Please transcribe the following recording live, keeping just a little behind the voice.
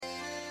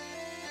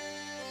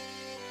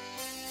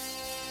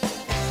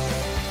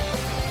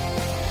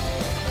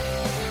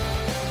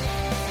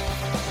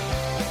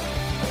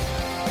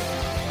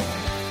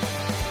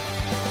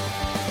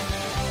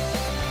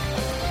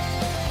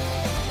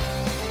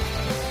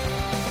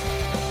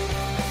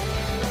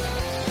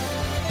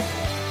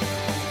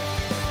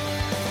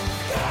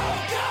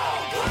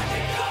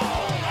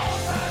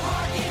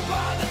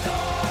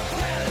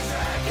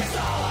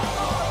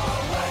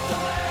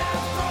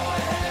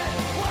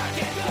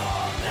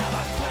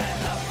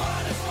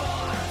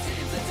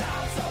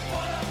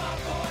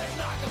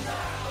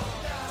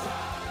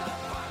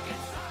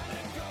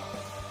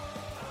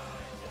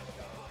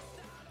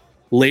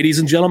Ladies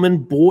and gentlemen,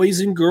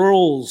 boys and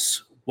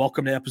girls,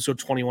 welcome to episode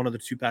 21 of the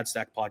Two Pad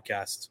Stack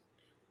podcast.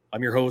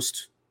 I'm your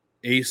host,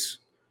 Ace,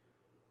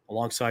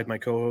 alongside my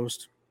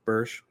co-host,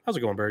 Burge. How's it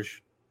going,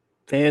 Burge?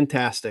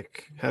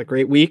 Fantastic. Had a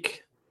great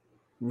week.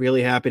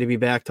 Really happy to be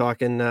back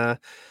talking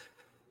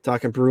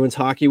Bruins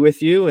hockey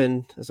with you.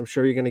 And as I'm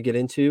sure you're going to get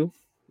into,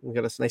 we've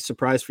got a nice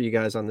surprise for you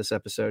guys on this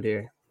episode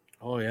here.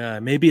 Oh, yeah.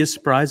 It may be a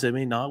surprise. It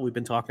may not. We've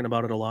been talking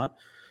about it a lot.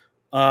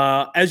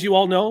 As you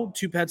all know,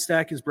 Two Pad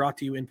Stack is brought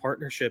to you in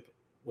partnership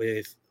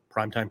with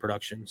Primetime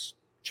Productions.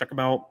 Check them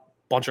out.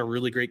 Bunch of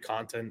really great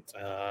content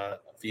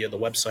via the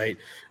website,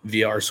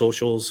 via our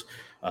socials.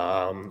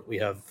 We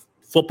have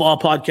football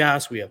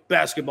podcasts. We have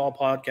basketball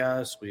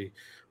podcasts. We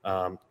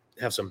have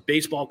some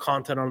baseball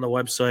content on the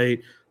website.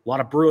 A lot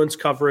of Bruins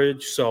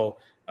coverage. So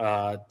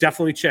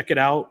definitely check it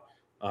out.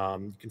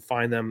 You can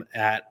find them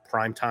at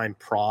Primetime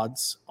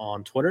Prods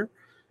on Twitter.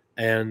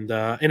 And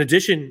in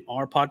addition,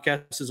 our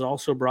podcast is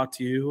also brought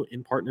to you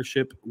in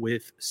partnership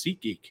with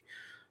SeatGeek.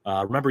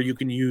 Remember, you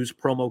can use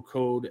promo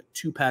code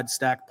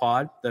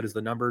 2PadStackPod. That is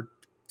the number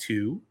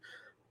 2,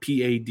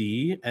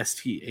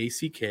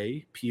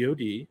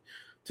 PADSTACKPOD,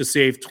 to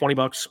save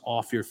 $20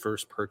 off your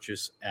first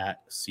purchase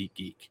at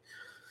SeatGeek.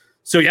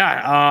 So,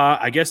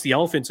 I guess the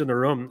elephant's in the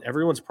room.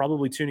 Everyone's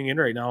probably tuning in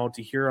right now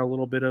to hear a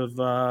little bit of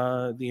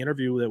the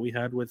interview that we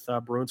had with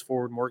Bruins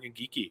forward Morgan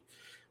Geekie.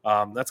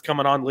 That's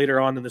coming on later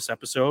on in this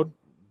episode.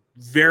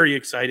 Very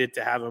excited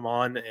to have him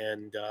on,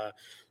 and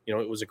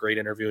it was a great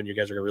interview, and you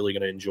guys are really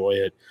going to enjoy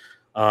it.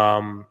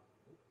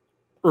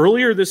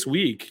 Earlier this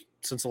week,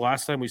 since the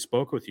last time we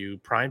spoke with you,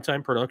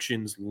 Primetime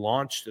Productions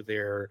launched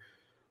their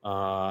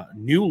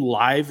new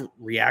live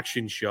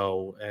reaction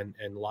show and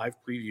live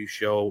preview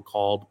show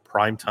called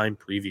Primetime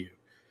Preview.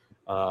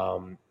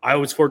 I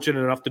was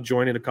fortunate enough to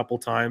join it a couple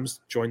times,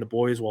 join the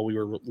boys while we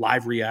were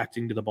live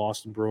reacting to the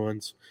Boston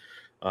Bruins.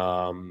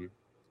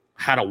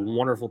 Had a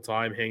wonderful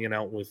time hanging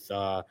out with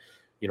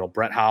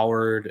Brett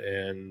Howard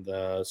and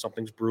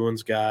Something's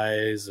Bruins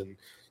guys, and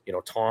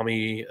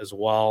Tommy as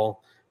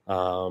well.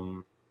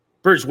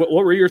 Burge, what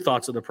were your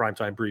thoughts on the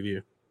Primetime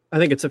Preview? I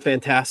think it's a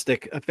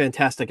fantastic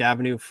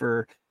avenue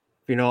for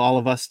all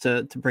of us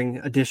to bring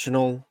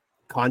additional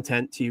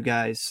content to you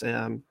guys.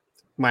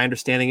 My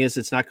understanding is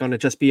it's not going to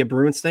just be a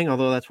Bruins thing,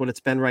 although that's what it's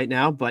been right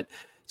now, but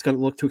it's going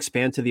to look to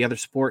expand to the other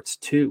sports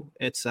too.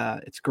 It's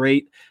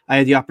great. I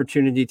had the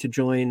opportunity to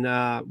join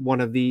one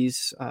of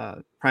these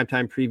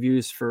primetime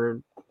previews for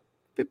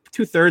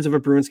 2/3 of a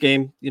Bruins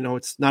game.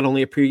 It's not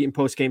only a pre and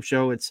post game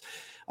show. It's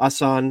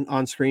us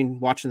on screen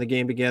watching the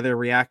game together,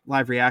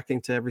 live reacting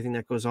to everything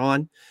that goes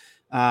on.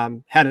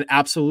 Had an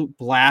absolute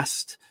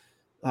blast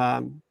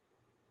on.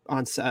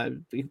 I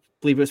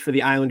believe it was for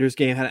the Islanders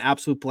game. Had an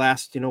absolute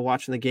blast,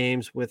 watching the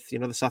games with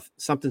the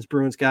Something's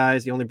Bruins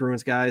guys, the only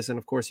Bruins guys, and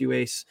of course you,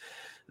 Ace.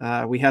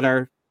 We had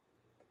our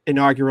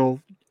inaugural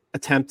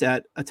attempt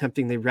at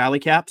attempting the rally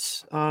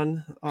caps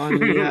on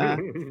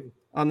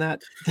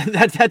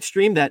that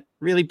stream that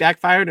really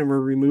backfired and were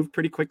removed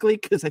pretty quickly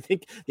because I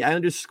think the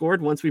Islanders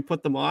scored once we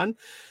put them on.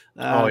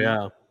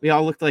 We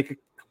all looked like a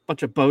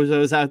bunch of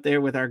bozos out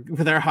there with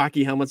our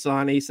hockey helmets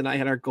on. Ace and I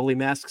had our goalie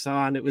masks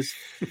on. It was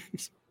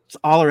it's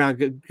all around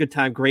good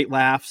time, great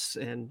laughs,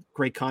 and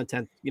great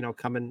content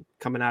coming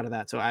out of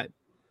that. So I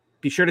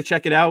be sure to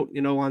check it out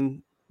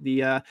on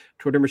the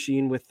Twitter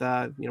machine with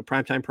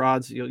Primetime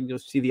Prods. You'll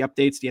see the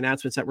updates, the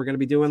announcements that we're going to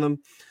be doing them,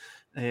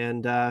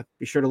 and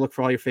be sure to look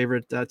for all your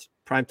favorite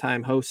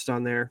Primetime hosts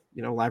on there,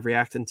 live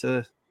reacting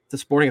to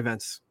sporting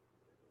events.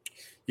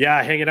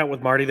 Yeah, hanging out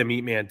with Marty the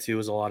Meat Man too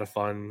was a lot of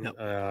fun.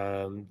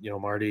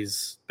 Yep.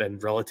 Marty's been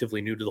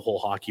relatively new to the whole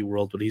hockey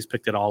world, but he's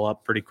picked it all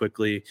up pretty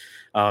quickly.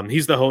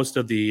 He's the host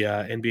of the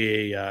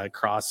NBA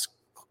cross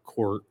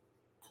court.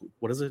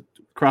 What is it?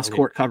 Cross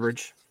court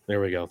coverage. There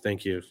we go.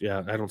 Thank you.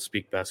 Yeah, I don't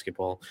speak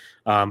basketball,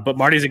 but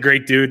Marty's a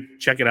great dude.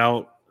 Check it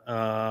out.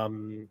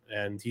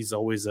 And he's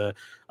always a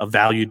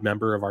valued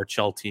member of our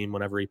Chell team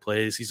whenever he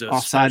plays. He's a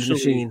offside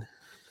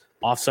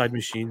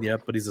machine, yeah,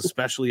 but he's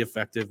especially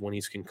effective when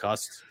he's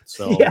concussed.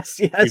 So yes.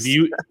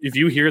 if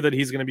you hear that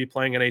he's going to be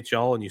playing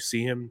NHL and you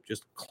see him,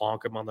 just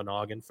clonk him on the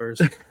noggin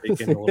first.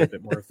 Make him a little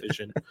bit more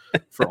efficient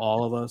for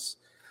all of us.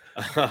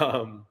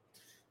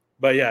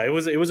 But yeah, it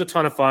was a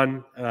ton of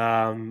fun.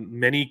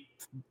 Many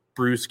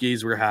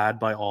brewskis were had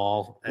by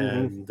all,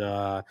 and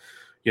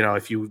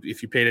if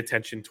you paid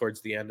attention towards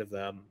the end of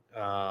them,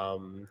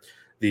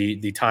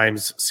 the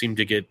times seemed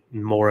to get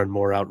more and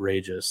more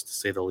outrageous, to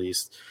say the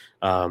least.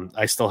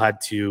 I still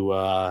had to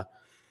I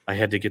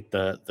had to get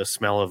the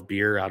smell of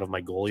beer out of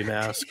my goalie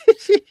mask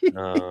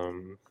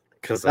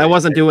because I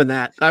wasn't doing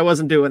that. I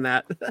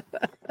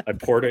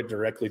poured it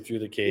directly through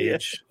the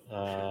cage.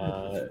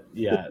 It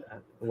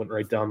went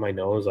right down my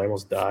nose. I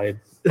almost died,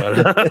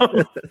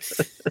 but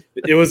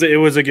it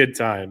was a good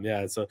time.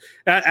 Yeah. So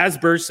as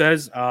Burge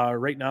says,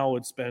 right now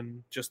it's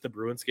been just the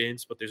Bruins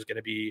games, but there's going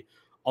to be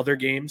other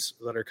games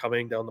that are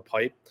coming down the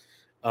pipe.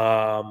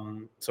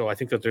 So I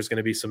think that there's going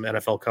to be some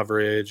NFL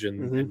coverage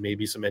and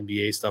maybe some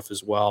NBA stuff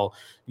as well.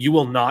 You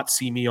will not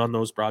see me on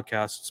those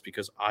broadcasts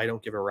because I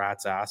don't give a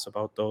rat's ass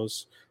about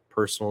those.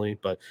 personally,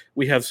 but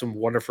we have some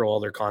wonderful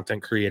other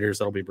content creators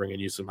that'll be bringing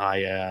you some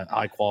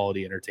high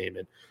quality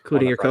entertainment,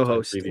 including your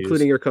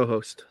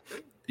co-host.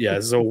 Yeah,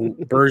 so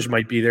Burge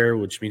might be there,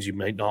 which means you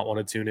might not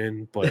want to tune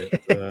in, but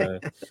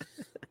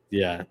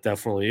yeah,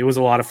 definitely. It was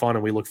a lot of fun,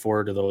 and we look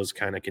forward to those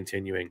kind of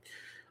continuing.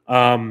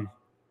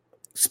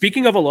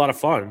 Speaking of a lot of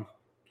fun,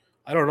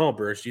 I don't know,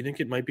 Burge, do you think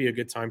it might be a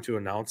good time to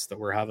announce that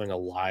we're having a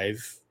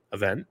live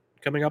event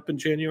coming up in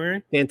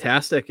January?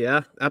 Fantastic.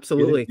 Yeah,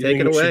 absolutely. Take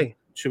it away.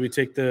 Should we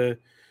take the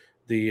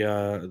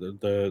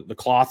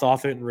cloth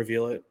off it and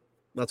reveal it?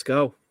 Let's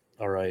go.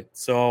 All right.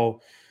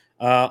 So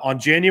on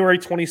January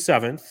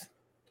 27th,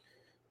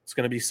 it's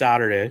going to be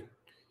Saturday,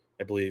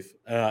 I believe.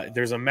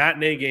 There's a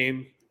matinee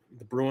game.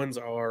 The Bruins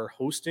are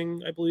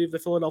hosting, I believe, the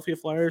Philadelphia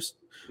Flyers.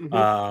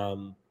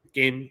 Mm-hmm.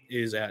 Game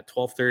is at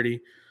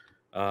 12:30.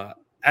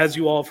 As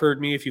you all have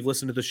heard me, if you've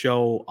listened to the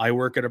show, I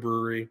work at a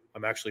brewery.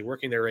 I'm actually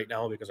working there right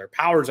now because our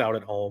power's out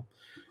at home,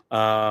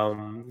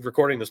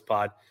 recording this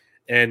pod.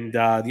 And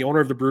the owner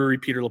of the brewery,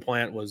 Peter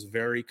LaPlante, was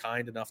very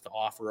kind enough to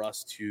offer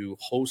us to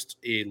host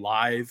a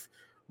live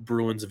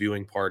Bruins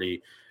viewing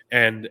party.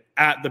 And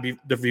at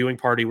the viewing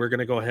party, we're going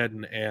to go ahead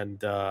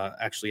and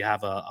actually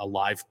have a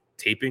live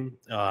taping,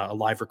 a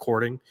live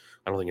recording.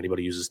 I don't think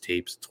anybody uses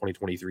tapes.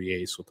 2023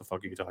 Ace. What the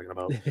fuck are you talking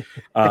about?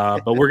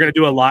 But we're going to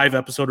do a live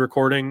episode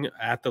recording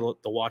at the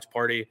watch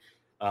party.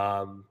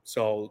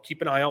 So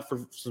keep an eye out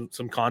for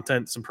some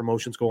content, some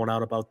promotions going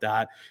out about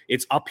that.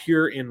 It's up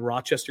here in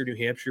Rochester, New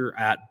Hampshire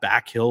at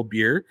Back Hill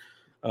Beer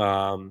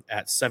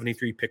at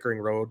 73 Pickering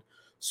Road.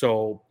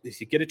 So if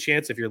you get a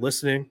chance, if you're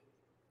listening,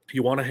 if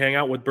you want to hang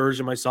out with Burge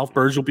and myself,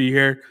 Burge will be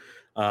here.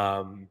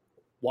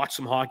 Watch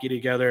some hockey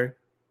together.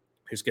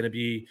 There's going to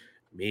be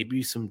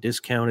maybe some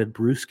discounted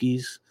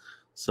brewskis.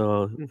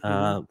 So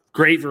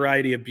great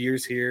variety of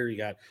beers here.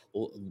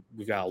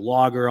 We've got a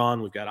lager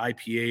on. We've got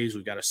IPAs.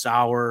 We've got a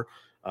sour.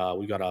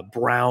 We've got a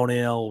brown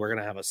ale. We're going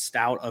to have a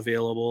stout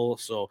available.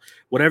 So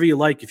whatever you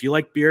like. If you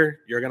like beer,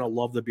 you're going to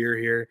love the beer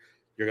here.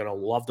 You're going to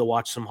love to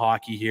watch some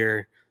hockey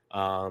here.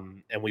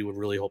 And we would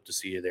really hope to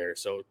see you there.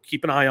 So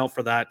keep an eye out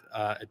for that.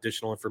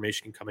 Additional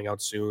information coming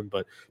out soon,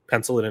 but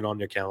pencil it in on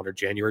your calendar,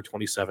 January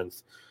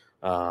 27th.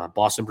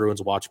 Boston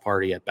Bruins watch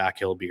party at Back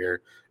Hill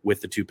Beer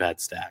with the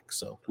two-pad stack.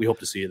 So we hope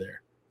to see you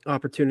there.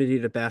 Opportunity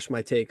to bash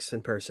my takes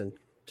in person.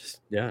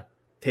 Just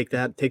take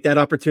that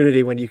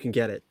opportunity when you can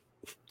get it.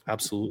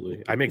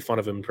 Absolutely. I make fun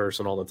of him in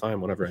person all the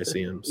time whenever I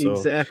see him. So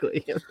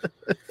exactly.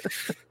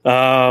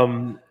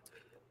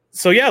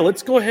 So yeah,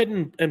 let's go ahead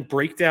and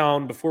break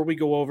down before we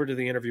go over to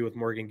the interview with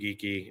Morgan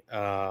Geekie,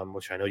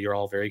 which I know you're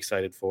all very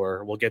excited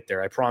for. We'll get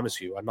there. I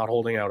promise you. I'm not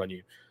holding out on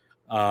you.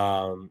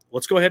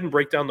 Let's go ahead and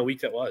break down the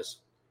week that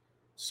was.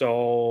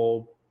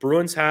 So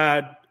Bruins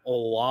had a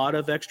lot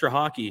of extra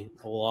hockey,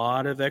 a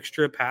lot of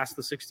extra past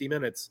the 60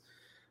 minutes.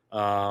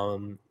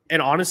 And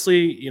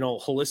honestly,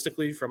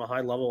 holistically from a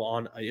high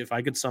level if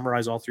I could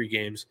summarize all three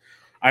games,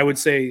 I would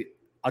say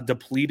a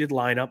depleted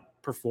lineup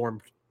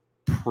performed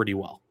pretty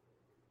well.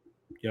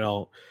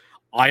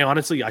 I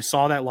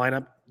saw that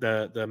lineup,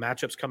 the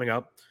matchups coming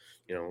up,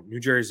 New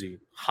Jersey,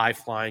 high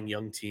flying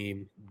young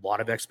team, a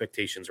lot of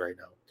expectations right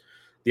now.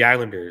 The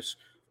Islanders,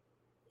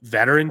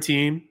 veteran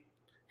team,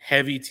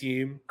 heavy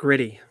team,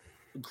 gritty,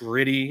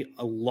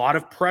 a lot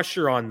of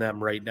pressure on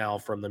them right now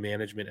from the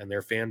management and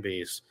their fan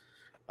base.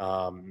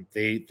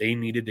 They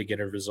needed to get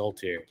a result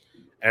here.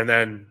 And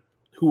then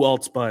who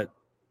else but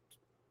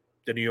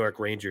the New York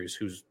Rangers,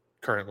 who's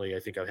currently, I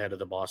think, ahead of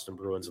the Boston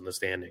Bruins in the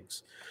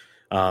standings.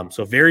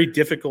 So very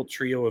difficult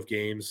trio of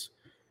games.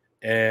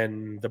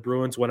 And the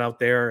Bruins went out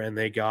there and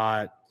they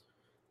got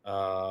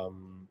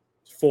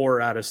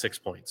 4 out of 6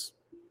 points,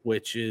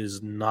 which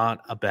is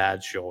not a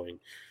bad showing.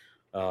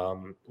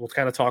 We'll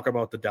kind of talk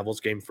about the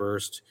Devils game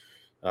first.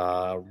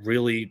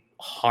 Really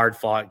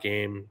hard-fought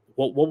game.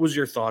 What was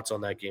your thoughts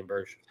on that game,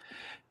 Berge?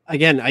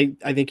 Again,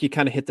 I think you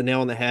kind of hit the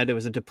nail on the head. It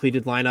was a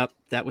depleted lineup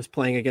that was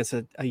playing against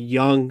a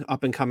young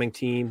up-and-coming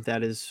team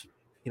that is,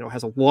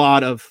 has a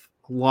lot of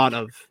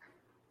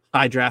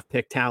high draft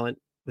pick talent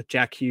with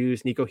Jack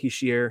Hughes, Nico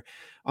Hischier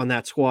on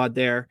that squad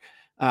there.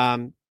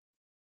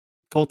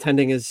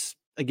 Goaltending is,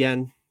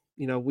 again,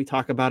 we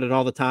talk about it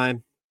all the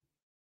time.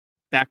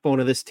 Backbone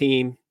of this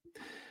team.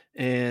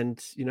 And,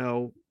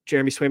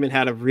 Jeremy Swayman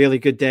had a really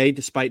good day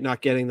despite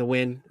not getting the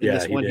win in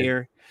this one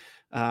here.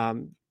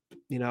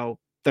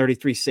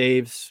 33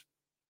 saves.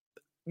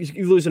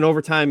 You lose in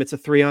overtime, it's a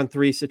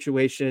 3-on-3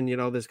 situation.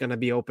 There's going to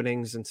be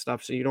openings and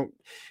stuff. So you don't,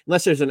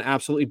 unless there's an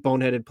absolutely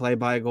boneheaded play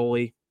by a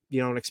goalie,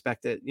 you don't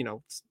expect it.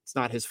 It's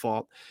not his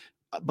fault.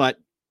 But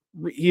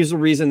here's the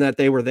reason that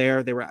they were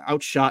there. They were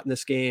outshot in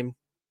this game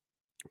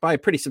by a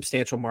pretty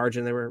substantial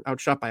margin. They were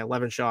outshot by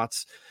 11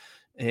 shots.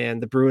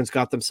 And the Bruins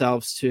got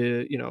themselves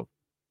to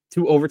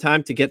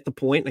overtime to get the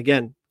point.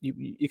 Again,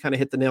 you kind of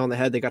hit the nail on the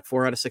head. They got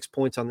 4 out of 6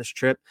 points on this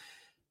trip.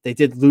 They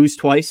did lose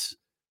twice,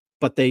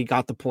 but they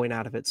got the point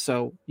out of it.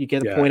 So you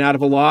get a point out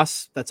of a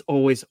loss. That's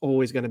always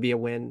going to be a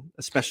win,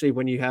 especially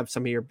when you have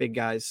some of your big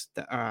guys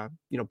that are,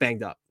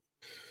 banged up.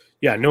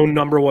 Yeah, no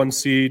number one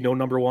seed, no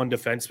number one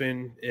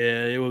defenseman.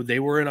 They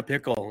were in a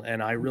pickle,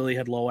 and I really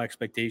had low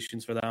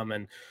expectations for them.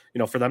 And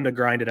for them to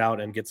grind it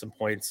out and get some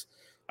points,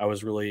 I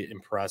was really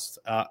impressed.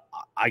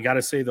 I got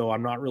to say though,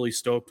 I'm not really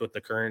stoked with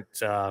the current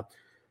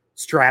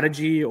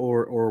strategy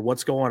or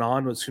what's going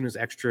on as soon as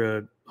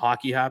extra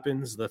hockey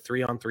happens. The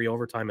 3-on-3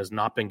 overtime has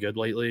not been good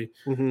lately.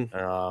 In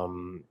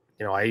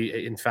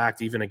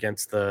fact, even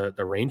against the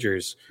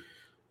Rangers,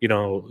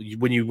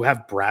 when you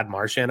have Brad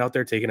Marchand out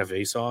there taking a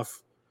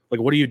face-off. Like,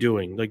 what are you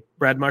doing? Like,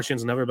 Brad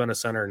Marchand's never been a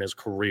center in his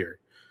career.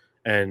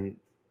 And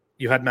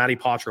you had Matty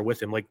Poitras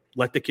with him. Like,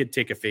 let the kid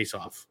take a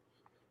face-off.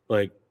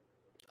 Like,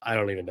 I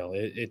don't even know.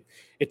 It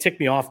ticked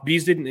me off.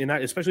 Bees didn't,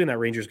 especially in that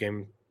Rangers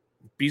game,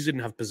 Bees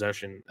didn't have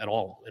possession at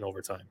all in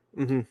overtime.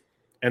 Mm-hmm.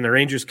 And the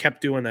Rangers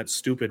kept doing that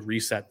stupid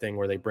reset thing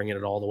where they bring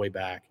it all the way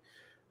back.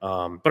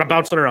 But I'm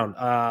bouncing around.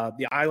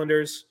 The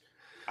Islanders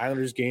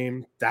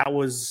game,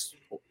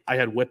 I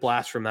had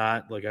whiplash from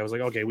that. Like, I was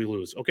like, okay, we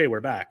lose. Okay, we're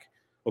back.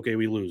 Okay,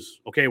 we lose.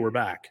 Okay, we're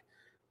back.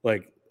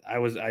 Like, I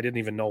didn't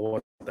even know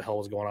what the hell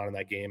was going on in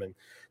that game. And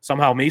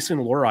somehow Mason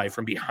Lohrei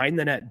from behind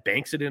the net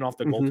banks it in off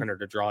the goaltender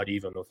to draw it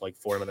even with like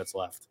 4 minutes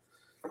left.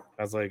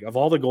 I was like, of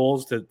all the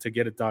goals to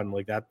get it done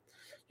like that,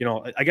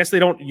 I guess you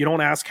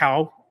don't ask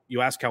how,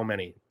 you ask how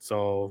many.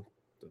 So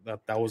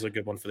that was a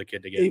good one for the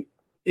kid to get.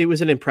 It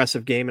was an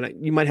impressive game,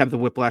 and you might have the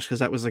whiplash because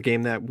that was a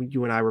game that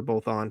you and I were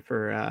both on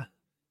for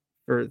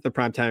the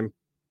primetime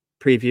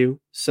preview.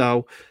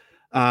 So,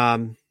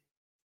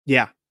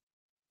 yeah,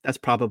 that's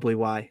probably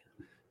why.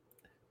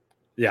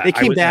 Yeah, they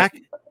came back.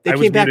 I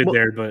was muted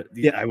there, but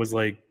yeah. I was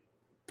like,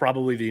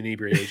 probably the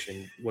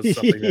inebriation was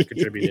something that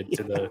contributed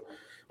to the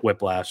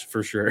whiplash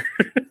for sure.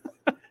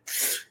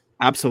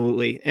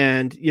 Absolutely,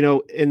 and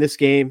in this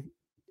game,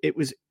 it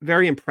was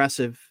very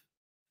impressive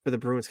for the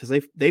Bruins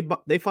because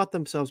they fought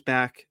themselves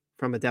back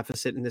from a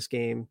deficit in this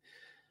game,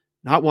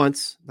 not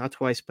once, not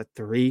twice, but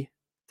 3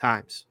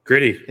 times.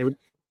 Gritty.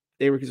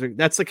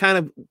 That's the kind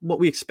of what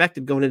we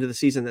expected going into the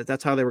season.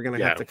 That's how they were going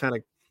to have to kind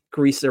of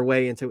grease their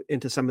way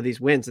into some of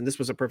these wins, and this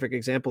was a perfect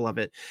example of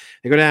it.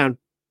 They go down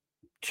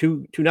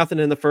 2-0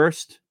 in the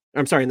first.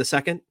 I'm sorry, in the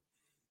second,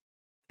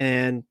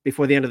 and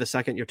before the end of the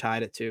second, you're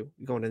tied at 2.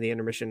 Going to the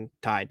intermission,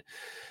 tied.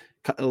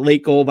 A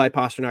late goal by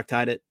Pastrnak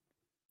tied it.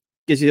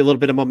 Gives you a little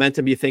bit of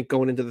momentum, you think,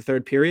 going into the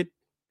third period.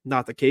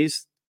 Not the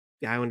case.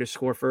 The Islanders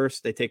score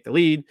first. They take the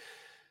lead.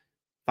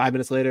 5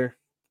 minutes later,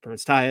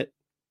 Bruins tie it.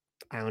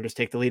 Islanders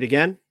take the lead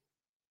again.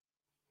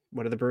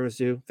 What do the Bruins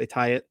do? They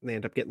tie it, and they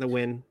end up getting the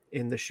win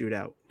in the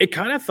shootout. It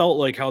kind of felt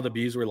like how the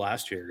Bees were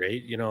last year,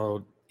 right?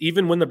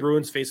 Even when the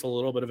Bruins faced a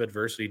little bit of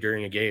adversity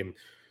during a game,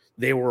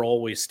 they were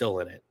always still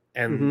in it.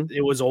 And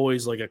it was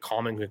always like a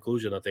common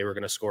conclusion that they were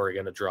going to score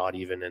again to draw it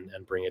even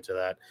and bring it to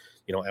that,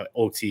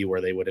 OT where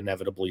they would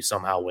inevitably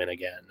somehow win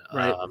again.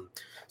 Right.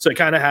 So it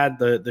kind of had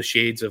the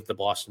shades of the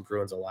Boston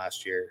Bruins of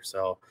last year.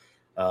 So,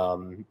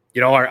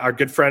 our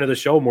good friend of the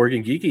show,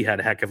 Morgan Geekie, had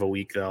a heck of a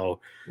week,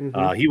 though.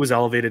 He was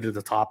elevated to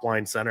the top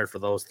line center for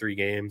those 3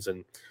 games.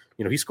 And,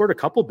 he scored a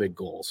couple big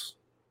goals.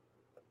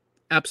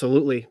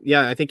 Absolutely.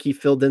 Yeah, I think he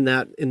filled in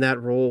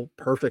that role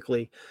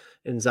perfectly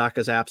in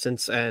Zacha's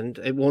absence. And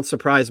it won't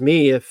surprise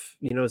me if,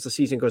 as the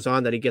season goes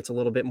on, that he gets a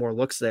little bit more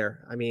looks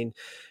there. I mean,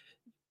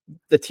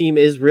 the team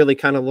is really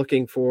kind of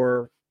looking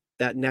for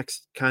that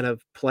next kind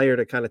of player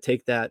to kind of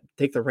take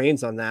the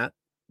reins on that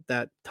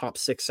top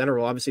 6 center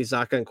role. Obviously,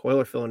 Zacha and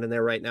Coyle are filling in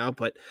there right now,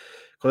 but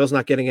Coyle's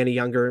not getting any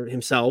younger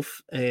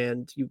himself.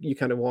 And you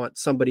kind of want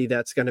somebody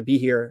that's going to be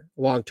here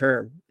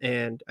long-term.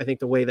 And I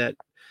think the way that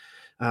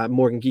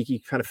Morgan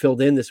Geekie kind of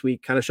filled in this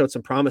week kind of showed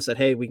some promise that,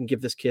 hey, we can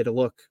give this kid a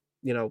look,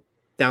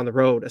 down the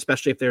road,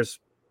 especially if there's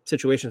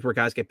situations where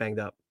guys get banged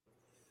up.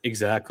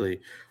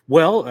 Exactly.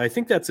 Well, I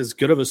think that's as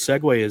good of a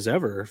segue as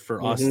ever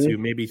for us to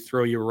maybe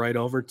throw you right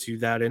over to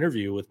that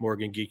interview with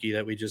Morgan Geekie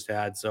that we just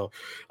had. So,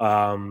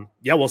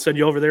 we'll send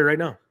you over there right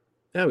now.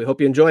 Yeah, we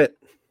hope you enjoy it.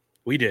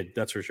 We did.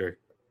 That's for sure.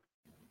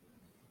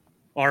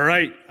 All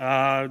right.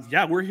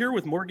 We're here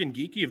with Morgan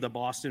Geekie of the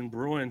Boston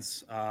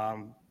Bruins.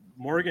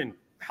 Morgan,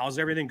 how's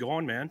everything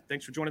going, man?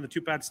 Thanks for joining the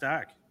Two Pad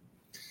Stack.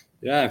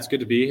 Yeah, it's good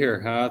to be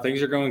here.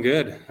 Things are going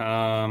good.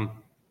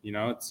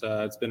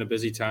 It's been a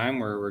busy time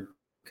where we're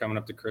coming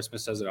up to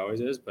Christmas as it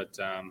always is, but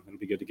it'll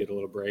be good to get a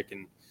little break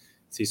and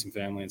see some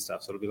family and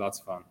stuff. So it'll be lots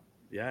of fun.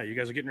 Yeah, you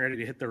guys are getting ready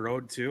to hit the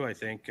road too, I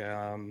think.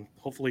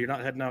 Hopefully you're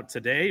not heading out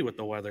today with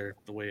the weather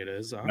the way it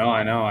is. No,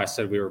 I know. I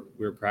said we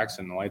were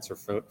practicing. The lights are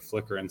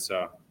flickering,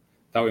 so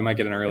thought we might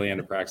get an early end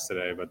of practice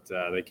today, but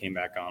they came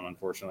back on,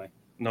 unfortunately.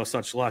 No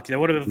such luck. That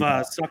would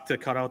have sucked to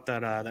cut out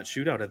that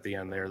shootout at the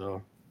end there,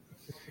 though.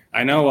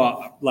 I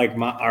know,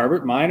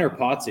 mine or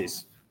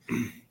Potsy's?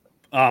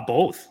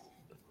 Both.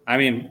 I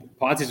mean,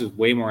 Potsy's was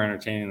way more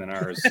entertaining than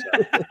ours. So.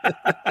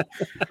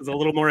 There's a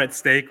little more at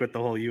stake with the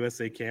whole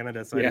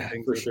USA-Canada side of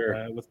things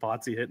sure. With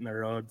Potsy hitting the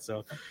road.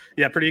 So,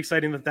 yeah, pretty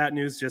exciting that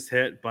news just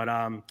hit. But,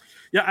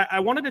 I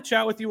wanted to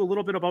chat with you a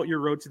little bit about your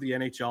road to the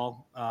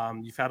NHL.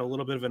 You've had a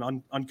little bit of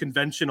an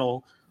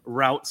unconventional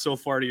route so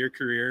far to your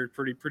career.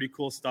 Pretty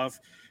cool stuff.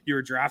 You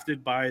were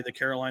drafted by the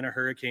Carolina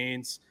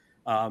Hurricanes.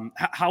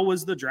 How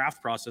was the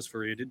draft process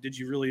for you? Did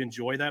you really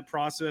enjoy that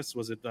process?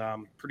 Was it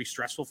pretty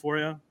stressful for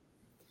you?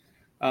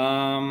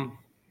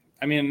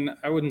 I mean,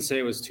 I wouldn't say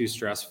it was too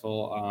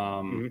stressful.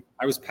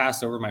 I was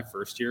passed over my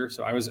first year,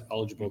 so I was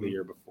eligible the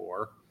year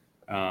before,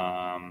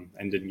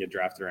 and didn't get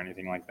drafted or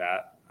anything like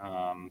that.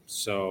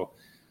 So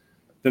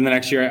then the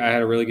next year I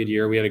had a really good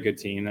year. We had a good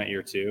team that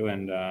year too.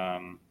 And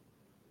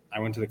I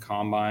went to the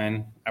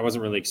combine. I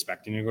wasn't really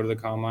expecting to go to the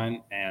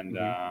combine. And,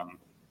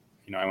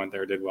 I went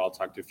there, did well,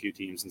 talked to a few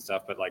teams and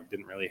stuff, but like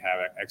didn't really have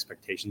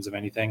expectations of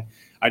anything.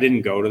 I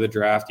didn't go to the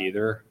draft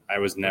either. I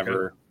was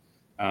never,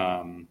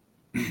 I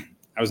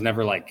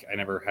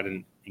never had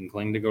an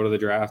inkling to go to the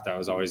draft. I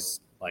was always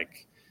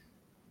like,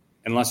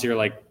 unless you're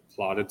like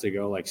plotted to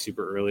go like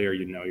super early or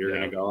you're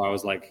going to go, I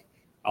was like,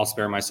 I'll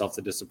spare myself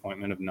the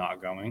disappointment of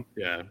not going.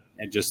 Yeah.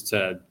 And just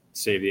to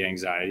save the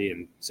anxiety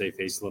and save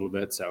face a little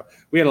bit. So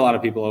we had a lot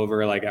of people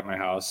over like at my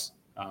house,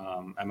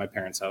 at my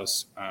parents'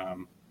 house,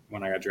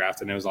 when I got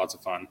drafted, and it was lots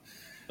of fun.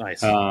 Nice.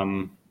 So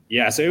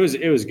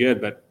it was good,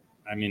 but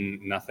I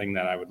mean, nothing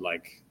that I would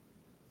like.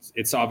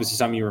 It's obviously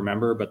something you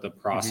remember, but the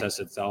process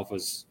itself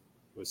was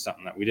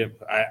something that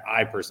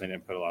I personally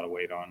didn't put a lot of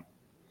weight on.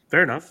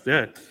 Fair enough.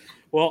 Yeah.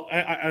 Well,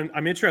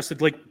 I'm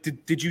interested. Like,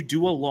 did you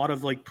do a lot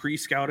of like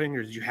pre-scouting,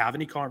 or did you have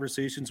any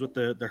conversations with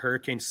the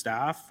Hurricane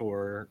staff,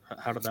 or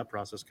how did that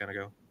process kind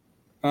of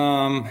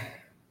go?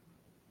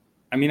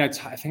 I mean, I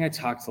think I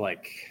talked to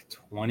like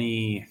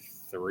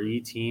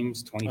 23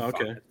 teams,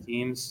 25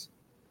 teams.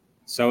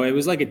 So it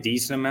was like a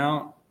decent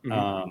amount.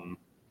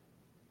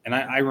 And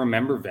I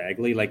remember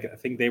vaguely, like, I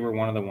think they were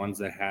one of the ones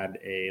that had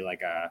a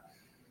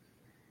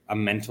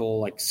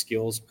mental like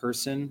skills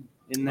person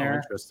in there. Oh,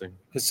 interesting.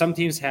 Because some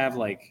teams have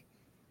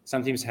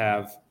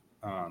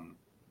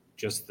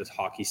just the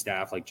hockey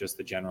staff, like just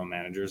the general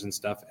managers and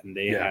stuff. And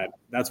they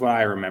that's what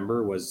I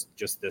remember was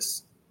just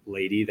this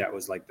lady that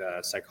was like the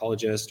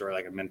psychologist or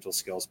like a mental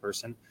skills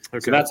person. Okay.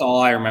 So that's all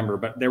I remember,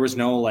 but there was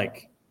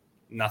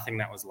nothing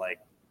that was like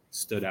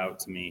stood out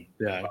to me.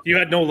 Yeah. You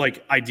had no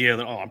like idea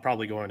that, I'm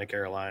probably going to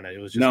Carolina. It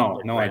was just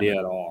no idea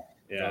at all.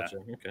 Yeah. Gotcha.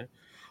 Okay.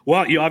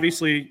 Well, you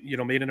obviously,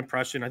 made an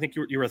impression. I think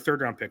you were a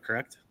third round pick,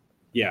 correct?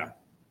 Yeah.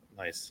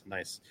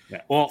 Nice.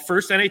 Yeah. Well,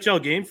 first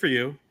NHL game for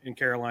you in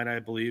Carolina, I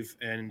believe,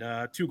 and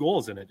 2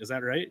 goals in it. Is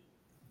that right?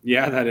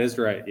 Yeah, that is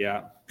right.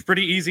 Yeah.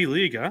 Pretty easy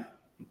league, huh?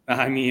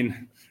 I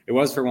mean, it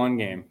was for 1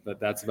 game,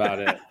 but that's about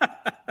it.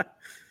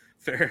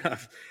 Fair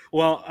enough.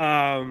 Well,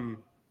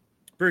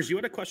 Burge, you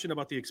had a question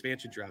about the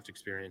expansion draft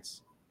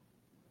experience.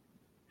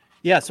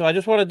 Yeah, so I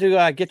just wanted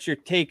to get your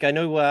take. I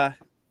know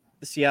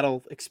the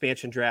Seattle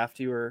expansion draft,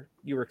 you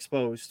were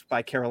exposed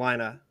by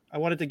Carolina. I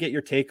wanted to get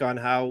your take on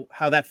how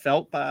that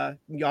felt.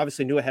 You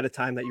obviously knew ahead of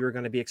time that you were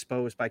going to be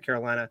exposed by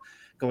Carolina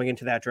going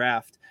into that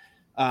draft.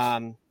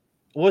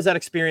 What was that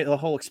experience, the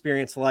whole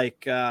experience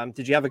like?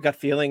 Did you have a gut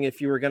feeling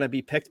if you were going to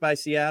be picked by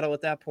Seattle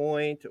at that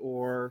point,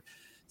 or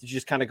did you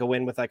just kind of go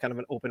in with like kind of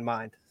an open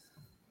mind?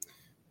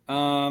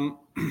 I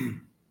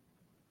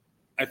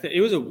think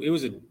it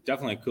was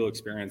definitely a cool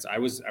experience. I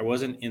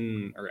wasn't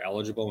in or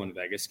eligible when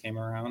Vegas came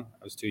around.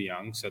 I was too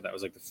young, so that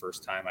was like the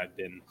first time I'd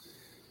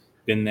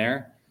been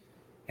there.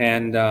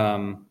 And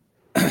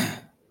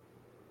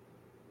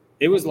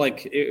it was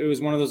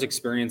one of those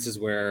experiences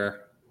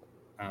where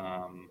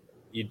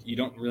you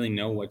don't really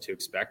know what to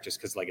expect just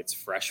because like it's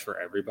fresh for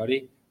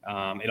everybody.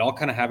 It all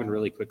kind of happened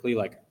really quickly.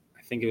 Like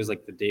I think it was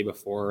like the day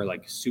before,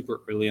 like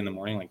super early in the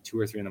morning, like 2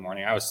 or 3 in the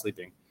morning. I was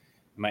sleeping.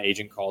 My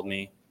agent called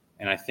me,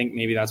 and I think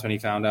maybe that's when he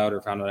found out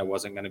I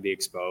wasn't going to be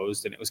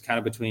exposed. And it was kind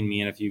of between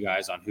me and a few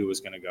guys on who was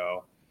going to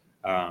go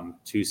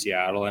to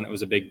Seattle, and it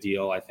was a big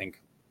deal, I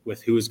think,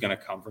 with who was going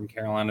to come from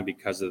Carolina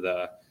because of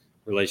the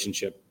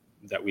relationship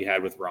that we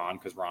had with Ron,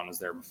 because Ron was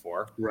there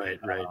before. Right.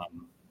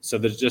 So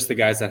there's just the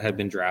guys that had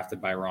been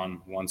drafted by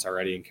Ron once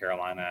already in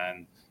Carolina,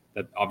 and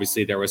that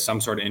obviously there was some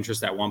sort of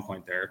interest at one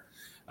point there.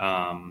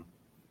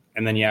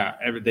 And then,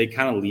 they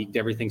kind of leaked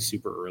everything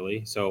super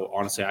early. So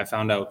honestly, I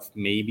found out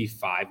maybe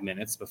 5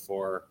 minutes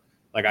before,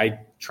 like I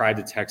tried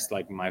to text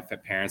like my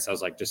parents. I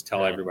was like, just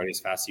tell everybody as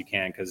fast as you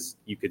can, because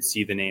you could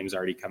see the names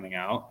already coming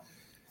out.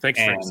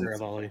 Thanks, Frank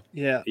Saravalli.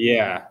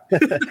 Yeah.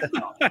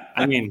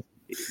 I mean,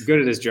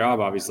 good at his job,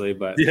 obviously,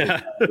 but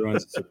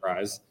everyone's a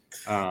surprise.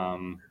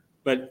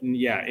 But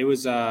yeah, it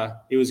was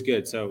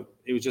good. So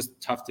it was just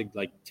tough to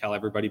like tell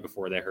everybody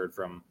before they heard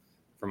from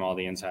all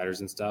the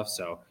insiders and stuff.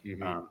 So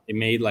it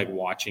made like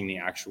watching the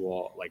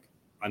actual like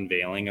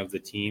unveiling of the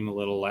team a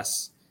little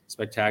less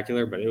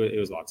spectacular, but it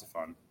was lots of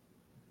fun.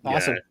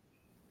 Awesome.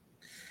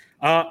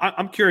 Yeah.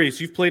 I'm curious.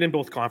 You've played in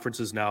both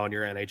conferences now in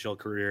your NHL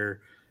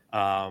career.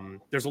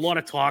 There's a lot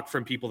of talk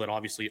from people that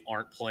obviously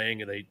aren't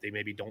playing, and they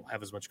maybe don't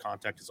have as much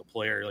contact as a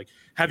player. Like,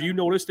 have you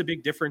noticed a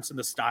big difference in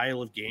the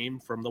style of game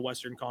from the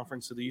Western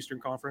Conference to the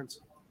Eastern Conference?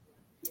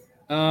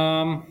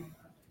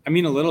 I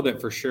mean, a little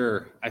bit for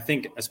sure. I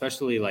think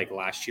especially like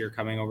last year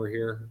coming over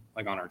here,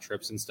 like on our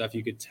trips and stuff,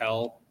 you could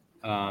tell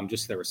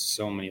just there were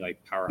so many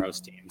like powerhouse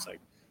teams.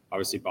 Like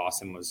obviously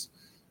Boston was,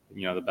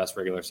 the best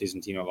regular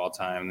season team of all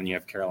time. And then you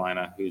have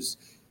Carolina, who's,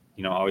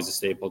 always a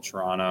staple,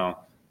 Toronto.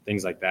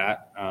 things like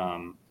that.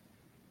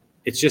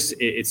 It's just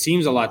it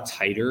seems a lot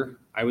tighter,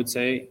 I would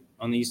say,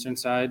 on the Eastern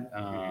side.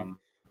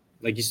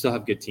 Like you still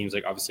have good teams,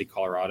 like obviously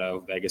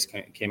Colorado, Vegas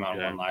came out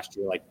and won last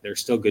year. Like there's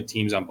still good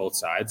teams on both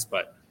sides,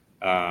 but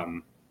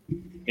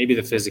maybe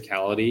the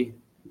physicality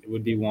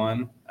would be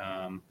one.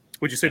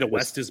 Would you say the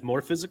West is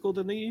more physical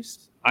than the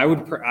East?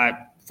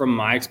 From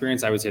my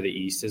experience, I would say the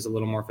East is a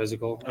little more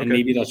physical, and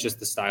maybe that's just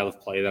the style of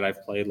play that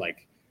I've played.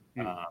 Like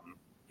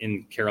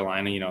in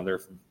Carolina, they're a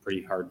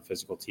pretty hard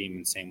physical team,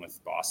 and same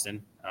with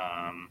Boston.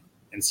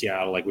 In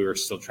Seattle, like we were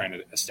still trying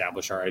to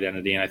establish our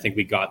identity, and I think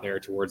we got there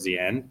towards the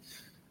end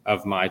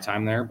of my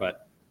time there.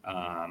 But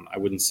I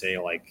wouldn't say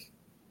like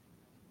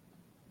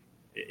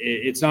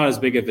it's not as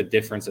big of a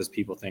difference as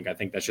people think. I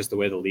think that's just the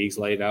way the league's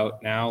laid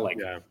out now. Like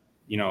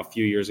a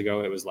few years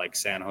ago, it was like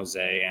San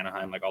Jose,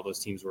 Anaheim, like all those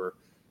teams were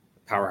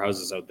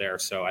powerhouses out there.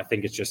 So I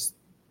think it's just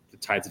the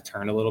tides have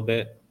turned a little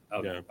bit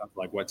of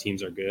like what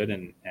teams are good,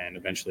 and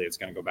eventually it's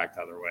going to go back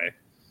the other way.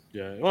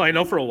 Yeah. Well, I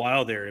know for a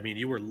while there, I mean,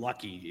 you were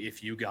lucky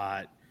if you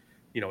got,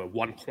 at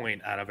 1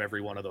 point out of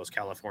every one of those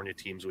California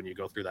teams when you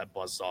go through that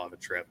buzzsaw of a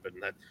trip.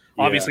 And that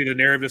obviously the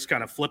narrative just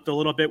kind of flipped a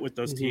little bit with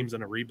those teams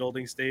in a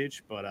rebuilding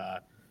stage. But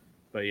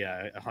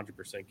yeah,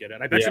 100% get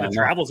it. I bet you the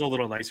travel's a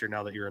little nicer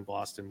now that you're in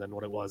Boston than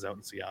what it was out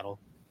in Seattle.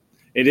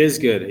 It is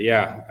good.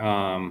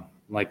 Yeah.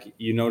 Like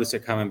you notice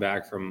it coming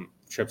back from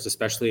trips,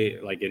 especially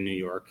like in New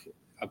York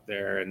up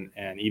there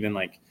and even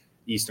like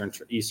Eastern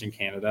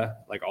Canada,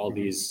 like all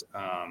these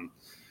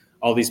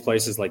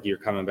places, like you're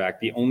coming back.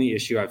 The only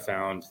issue I've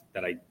found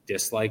that I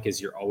dislike is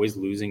you're always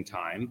losing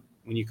time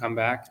when you come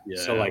back.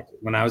 Yeah. So like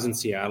when I was in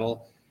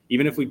Seattle,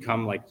 even if we'd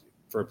come like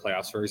for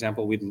playoffs, for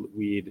example,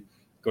 we'd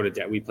go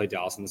to we played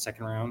Dallas in the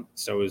second round.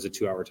 So it was a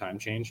 2-hour time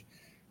change.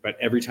 But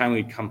every time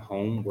we come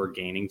home, we're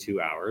gaining 2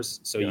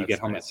 hours. So you get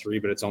home at 3,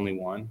 but it's only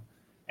 1.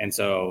 And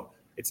so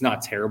it's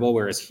not terrible.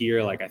 Whereas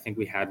here, like I think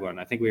we had one.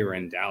 I think we were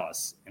in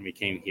Dallas and we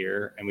came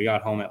here and we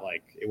got home at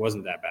like, it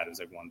wasn't that bad. It was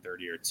like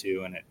 1:30 or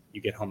 2, and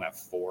you get home at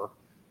 4,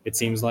 it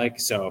seems like.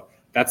 So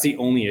that's the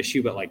only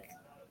issue. But like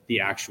the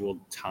actual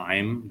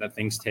time that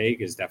things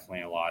take is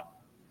definitely a lot.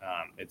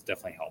 It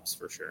definitely helps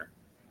for sure.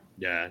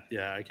 Yeah,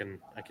 I can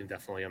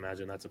definitely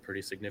imagine that's a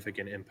pretty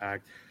significant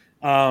impact.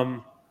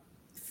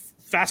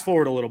 Fast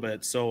forward a little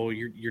bit. So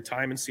your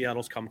time in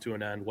Seattle's come to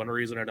an end. One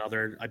reason or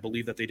another, I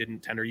believe that they didn't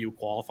tender you a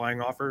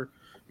qualifying offer,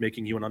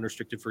 making you an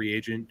unrestricted free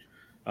agent.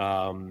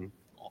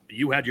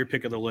 You had your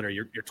pick of the litter.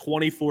 You're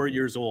 24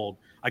 years old.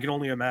 I can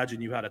only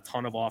imagine you had a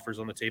ton of offers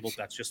on the table.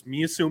 That's just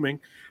me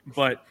assuming.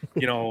 But,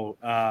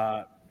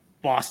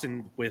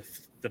 Boston,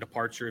 with the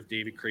departure of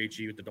David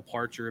Krejci, with the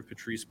departure of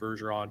Patrice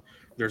Bergeron,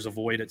 there's a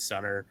void at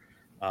center.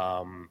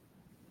 Was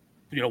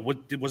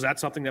that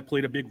something that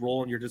played a big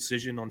role in your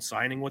decision on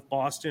signing with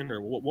Boston,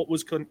 or what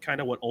was kind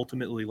of what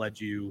ultimately led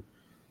you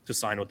to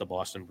sign with the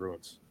Boston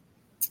Bruins?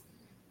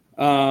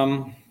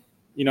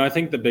 I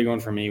think the big one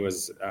for me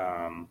was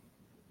I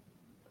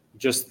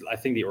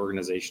think the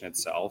organization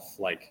itself.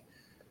 Like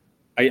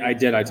I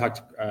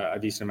talked to a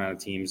decent amount of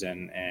teams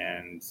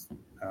and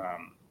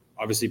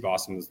obviously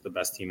Boston was the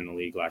best team in the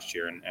league last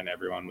year, and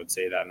everyone would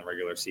say that in the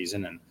regular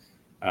season. And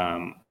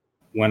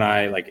when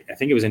I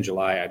think it was in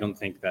July, I don't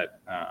think that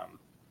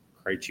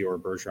Krejci or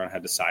Bergeron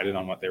had decided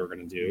on what they were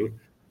going to do.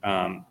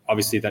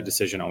 Obviously, that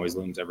decision always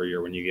looms every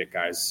year when you get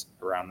guys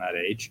around that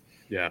age.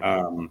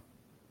 Yeah.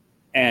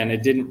 And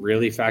it didn't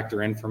really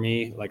factor in for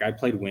me. Like I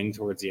played wing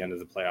towards the end of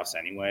the playoffs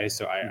anyway,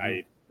 so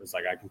I was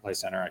like, I can play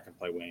center, I can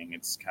play wing.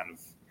 It's kind of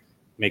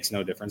makes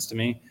no difference to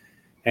me.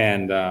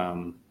 And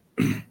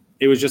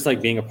it was just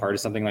like being a part of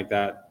something like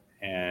that,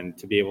 and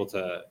to be able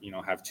to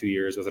have 2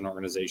 years with an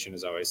organization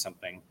is always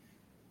something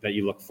that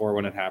you look for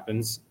when it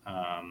happens,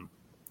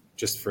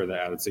 just for the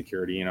added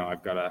security.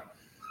 I've got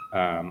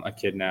a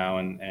kid now,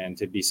 and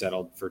to be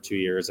settled for 2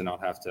 years and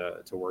not have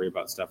to worry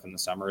about stuff in the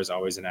summer is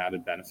always an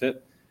added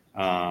benefit.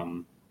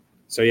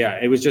 So yeah,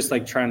 it was just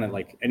like trying to,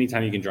 like,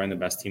 anytime you can join the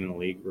best team in the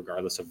league,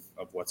 regardless of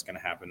what's going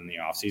to happen in the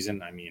off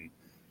season. I mean,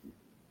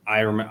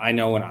 I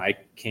know when I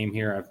came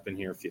here, I've been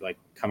here, like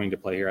coming to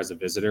play here as a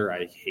visitor,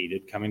 I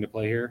hated coming to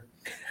play here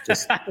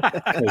just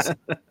because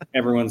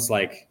everyone's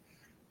like,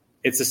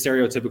 it's a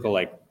stereotypical,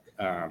 like,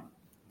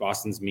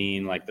 Boston's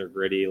mean, like they're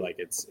gritty, like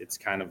it's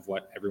kind of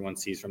what everyone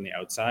sees from the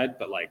outside.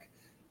 But like,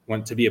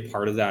 to be a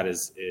part of that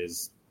is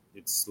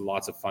it's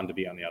lots of fun to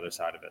be on the other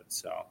side of it.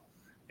 So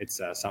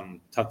it's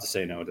something tough to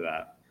say no to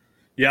that.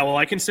 Yeah, well,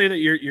 I can say that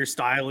your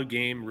style of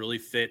game really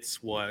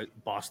fits what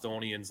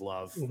Bostonians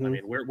love. I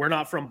mean, we're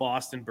not from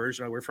Boston,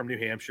 Bergeron. We're from New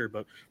Hampshire,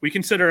 but we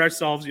consider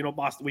ourselves,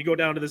 Boston. We go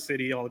down to the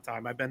city all the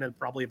time. I've been to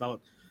probably about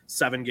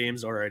 7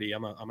 games already.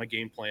 I'm a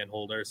game plan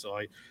holder, so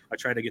I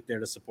try to get there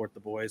to support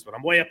the boys. But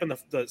I'm way up in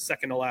the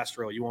second to last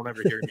row. You won't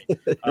ever hear me.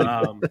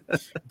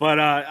 But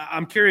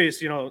I'm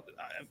curious,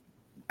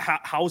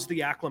 how's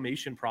the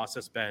acclimation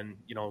process been?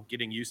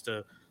 Getting used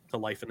to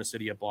life in the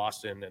city of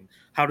Boston, and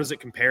how does it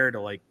compare to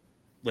like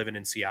living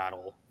in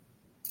Seattle?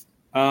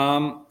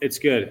 It's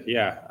good.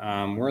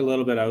 Yeah. We're a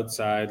little bit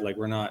outside, like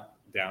we're not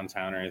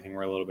downtown or anything.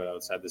 We're a little bit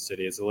outside the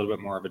city. It's a little bit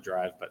more of a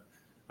drive, but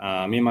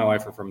Me and my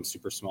wife are from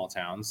super small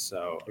towns,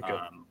 so Okay.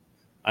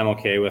 I'm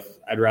okay with.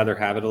 I'd rather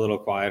have it a little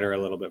quieter, a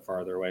little bit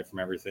farther away from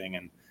everything,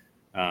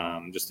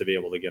 and just to be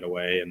able to get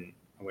away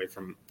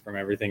from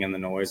everything and the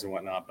noise and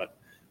whatnot. But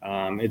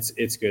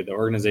it's good. The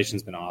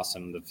organization's been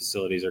awesome. The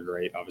facilities are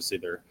great. Obviously,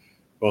 they're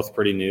both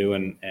pretty new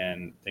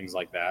and things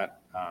like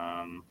that.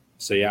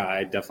 So yeah,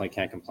 I definitely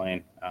can't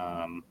complain.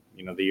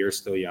 The year's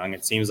still young.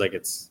 It seems like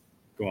it's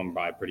going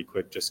by pretty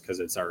quick just because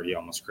it's already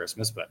almost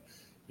Christmas. But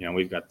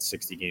we've got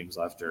 60 games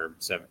left, or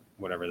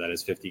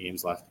 50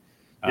 games left.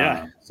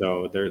 Yeah.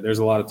 So there's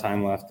a lot of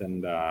time left,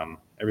 and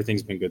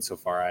everything's been good so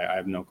far. I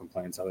have no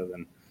complaints other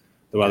than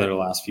the weather the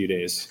last few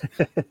days.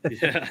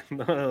 Yeah,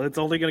 no, it's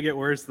only going to get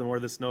worse the more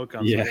the snow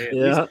comes. Yeah.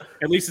 Okay?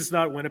 At least it's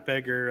not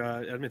Winnipeg or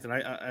Edmonton.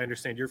 I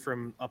understand you're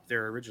from up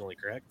there originally,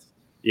 correct?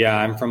 Yeah,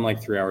 I'm from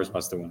like 3 hours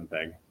west of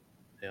Winnipeg.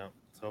 Yeah,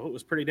 so it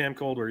was pretty damn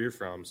cold where you're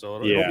from.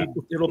 So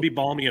it'll be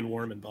balmy and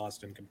warm in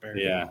Boston compared.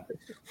 Yeah,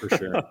 for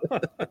sure. I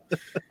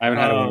haven't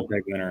had a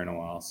Winnipeg winter in a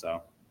while,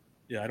 so.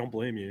 Yeah, I don't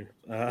blame you.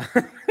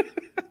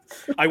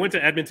 I went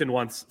to Edmonton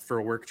once for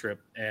a work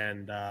trip,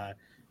 and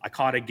I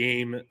caught a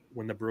game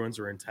when the Bruins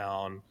were in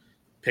town,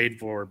 paid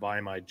for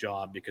by my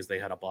job because they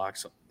had a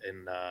box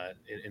in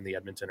the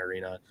Edmonton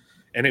arena,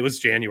 and it was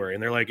January,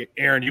 and they're like,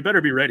 Aaron, you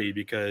better be ready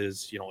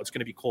because it's going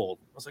to be cold.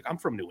 I was like, I'm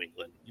from New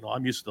England,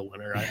 I'm used to the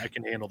winter. I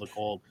can handle the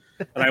cold.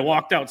 And I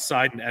walked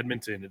outside in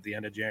Edmonton at the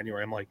end of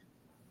January. I'm like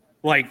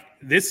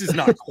this is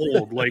not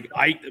cold. Like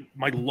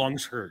my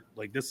lungs hurt.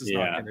 Like this is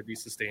not going to be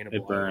sustainable.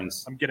 It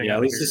burns. I'm getting at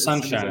out least of the here.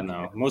 sun's shining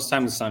though. Most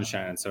times the sun's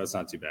shining, so it's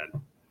not too bad.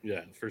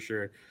 Yeah, for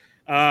sure.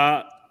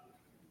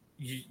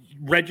 You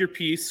read your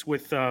piece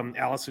with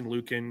Allison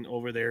Lucan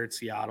over there at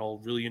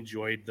Seattle. Really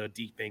enjoyed the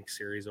Deep Ink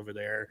series over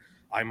there.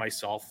 I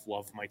myself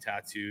love my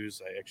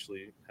tattoos. I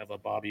actually have a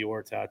Bobby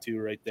Orr tattoo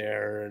right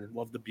there, and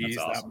love the bees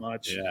that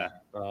much. Yeah,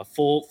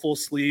 full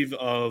sleeve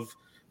of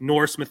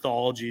Norse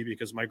mythology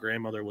because my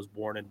grandmother was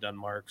born in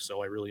Denmark,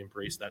 so I really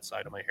embrace that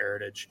side of my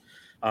heritage.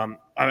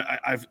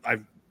 I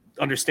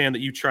understand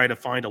that you try to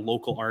find a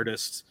local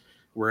artist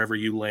wherever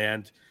you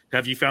land.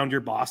 Have you found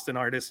your Boston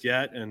artist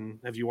yet? And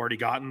have you already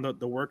gotten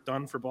the work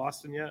done for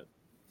Boston yet?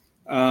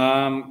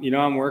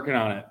 I'm working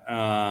on it.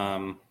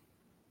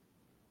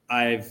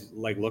 I've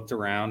looked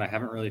around. I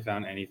haven't really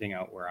found anything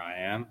out where I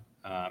am.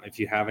 If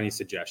you have any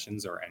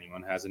suggestions or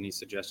anyone has any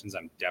suggestions,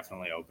 I'm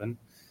definitely open.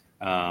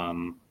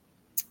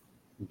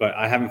 But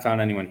I haven't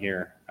found anyone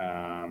here.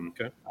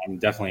 Okay. I'm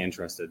definitely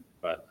interested,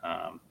 but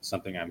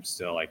something I'm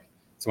still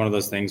it's one of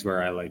those things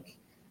where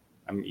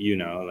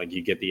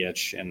you get the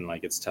itch and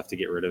it's tough to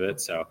get rid of it.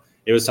 So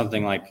it was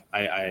something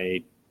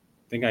I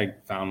think I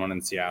found one in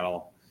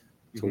Seattle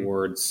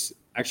towards,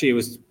 actually it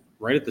was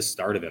right at the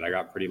start of it. I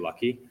got pretty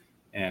lucky.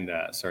 And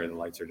sorry, the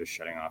lights are just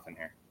shutting off in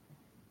here.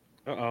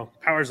 Uh-oh,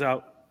 power's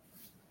out.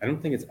 I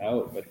don't think it's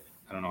out, but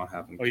I don't know what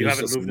happened. Oh, you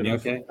haven't moved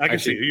enough. Okay, I can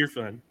see you. You're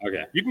fine.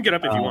 Okay, you can get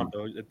up if you want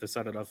though. To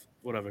set it off,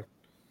 whatever.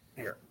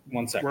 Here,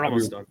 1 sec. We're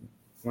almost done.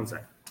 1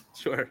 sec.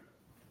 Sure.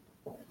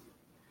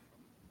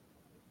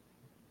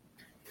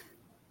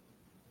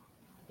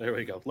 There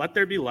we go. Let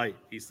there be light.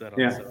 He said.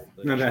 Yeah.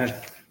 No,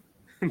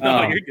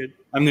 no, you're good.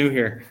 I'm new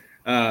here.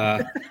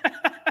 But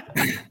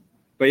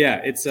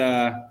yeah,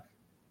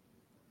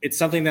 it's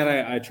something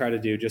that I try to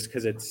do just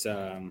because it's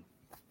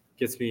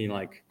gets me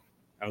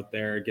out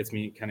there. It gets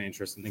me kind of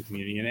interested in the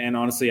community. And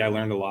honestly, I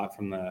learned a lot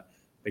from the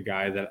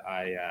guy that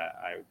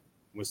I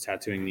was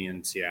tattooing me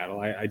in Seattle.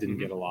 I didn't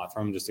get a lot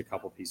from him, just a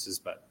couple pieces,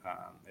 but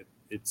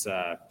it's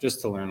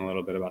just to learn a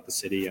little bit about the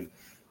city.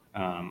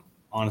 And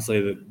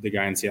honestly, the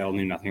guy in Seattle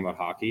knew nothing about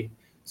hockey.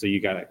 So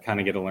you got to kind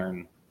of get to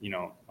learn,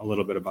 a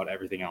little bit about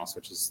everything else,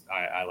 which is,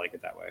 I like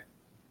it that way.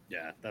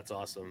 Yeah, that's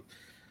awesome.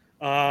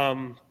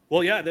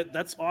 Well, yeah,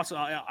 that's awesome.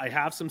 I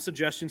have some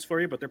suggestions for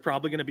you, but they're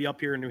probably going to be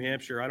up here in New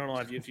Hampshire. I don't know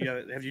if you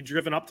have you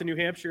driven up to New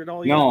Hampshire at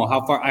all yet? No,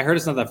 how far? I heard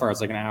it's not that far. It's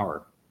like an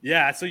hour.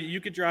 Yeah, so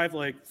you could drive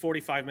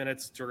 45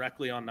 minutes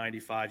directly on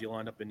 95. You'll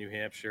end up in New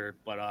Hampshire.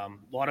 But a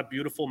lot of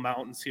beautiful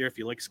mountains here if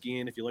you like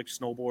skiing, if you like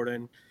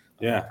snowboarding.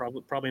 Yeah,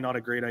 probably not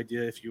a great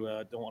idea if you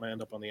don't want to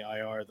end up on the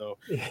IR though.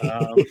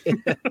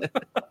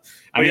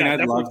 I mean,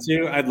 I'd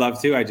love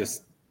to. I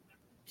just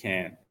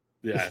can't.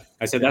 Yeah,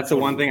 I said that's the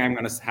one thing I'm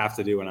going to have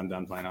to do when I'm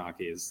done playing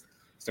hockey is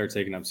start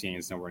taking up skiing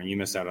and snowboarding. You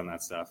missed out on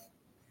that stuff.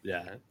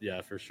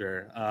 Yeah, for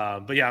sure.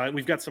 But yeah,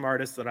 we've got some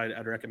artists that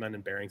I'd recommend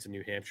in Barrington,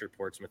 New Hampshire,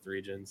 Portsmouth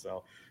region.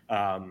 So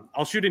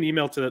I'll shoot an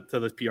email to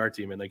the PR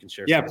team and they can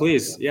share. Yeah,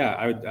 please. Yeah,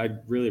 I'd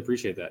really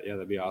appreciate that. Yeah,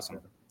 that'd be awesome.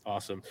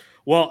 Awesome.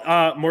 Well,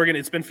 Morgan,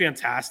 it's been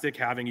fantastic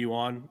having you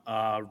on.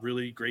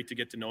 Really great to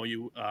get to know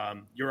you.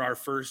 You're our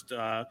first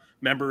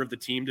member of the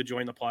team to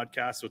join the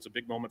podcast, so it's a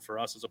big moment for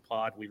us as a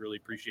pod. We really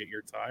appreciate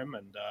your time,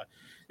 and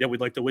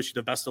we'd like to wish you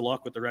the best of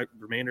luck with the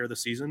remainder of the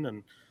season,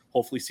 and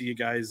hopefully see you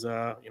guys,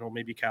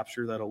 maybe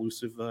capture that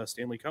elusive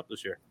Stanley Cup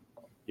this year.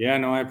 Yeah,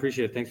 no, I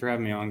appreciate it. Thanks for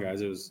having me on, guys.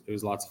 It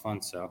was lots of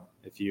fun. So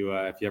if you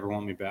ever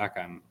want me back,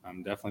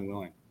 I'm definitely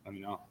willing. Let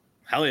me know.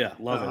 Hell yeah.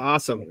 Love it.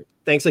 Awesome.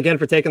 Thanks again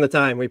for taking the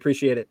time. We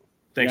appreciate it.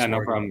 Thanks. Yeah,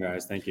 Morgan. No problem,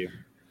 guys. Thank you.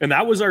 And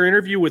that was our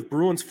interview with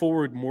Bruins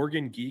forward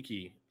Morgan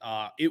Geekie.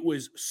 It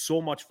was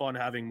so much fun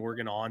having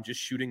Morgan on, just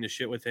shooting the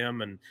shit with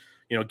him and,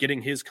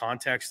 getting his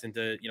context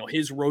into,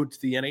 his road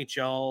to the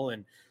NHL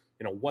and,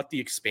 what the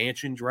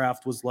expansion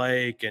draft was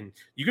like. And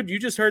you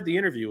just heard the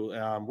interview.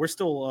 We're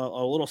still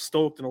a little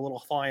stoked and a little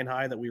flying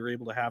high that we were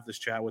able to have this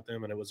chat with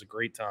him. And it was a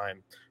great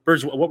time.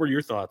 Burge, what were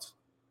your thoughts?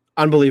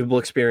 Unbelievable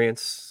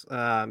experience.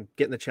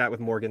 Getting the chat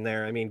with Morgan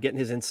there. I mean, getting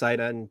his insight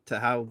into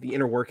how the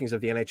inner workings of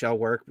the NHL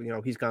work.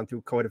 He's gone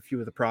through quite a few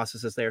of the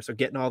processes there. So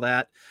getting all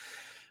that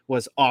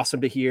was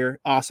awesome to hear.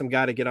 Awesome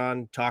guy to get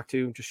on, talk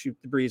to, just shoot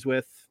the breeze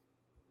with.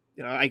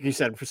 Like you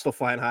said, we're still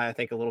flying high, I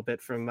think, a little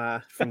bit from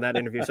that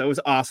interview. So it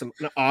was awesome,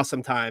 an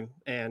awesome time,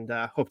 and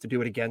hope to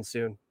do it again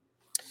soon.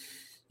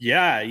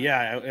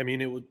 Yeah. I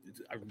mean,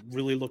 I'm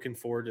really looking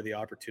forward to the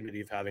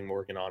opportunity of having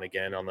Morgan on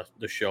again on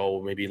the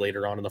show, maybe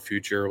later on in the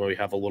future when we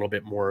have a little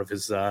bit more of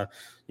his,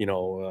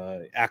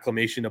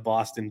 acclimation to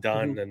Boston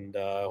done, and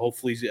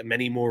hopefully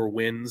many more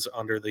wins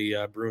under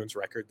the Bruins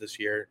record this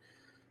year.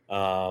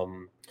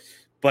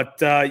 But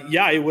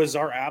it was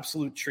our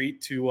absolute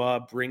treat to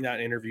bring that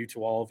interview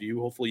to all of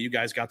you. Hopefully you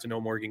guys got to know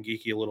Morgan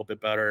Geekie a little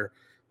bit better.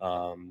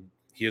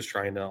 He is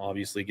trying to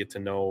obviously get to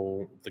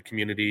know the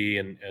community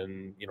and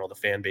the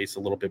fan base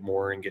a little bit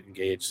more and get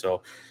engaged.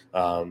 So,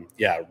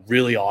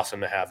 really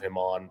awesome to have him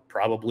on.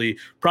 Probably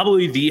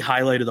the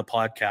highlight of the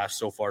podcast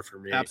so far for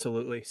me.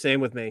 Absolutely.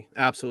 Same with me.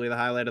 Absolutely the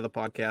highlight of the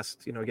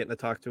podcast, getting to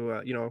talk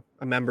to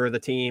a member of the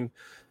team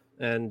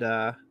and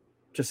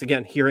just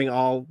again, hearing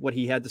all what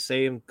he had to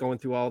say and going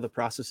through all the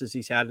processes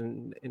he's had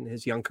in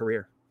his young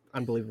career.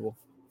 Unbelievable.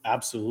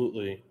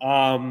 Absolutely.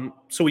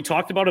 So we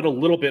talked about it a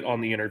little bit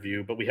on the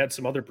interview, but we had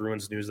some other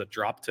Bruins news that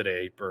dropped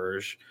today,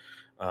 Burge.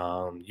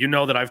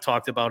 That I've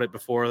talked about it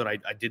before, that I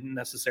didn't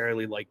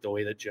necessarily like the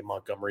way that Jim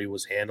Montgomery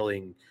was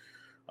handling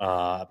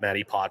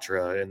Matty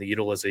Patra and the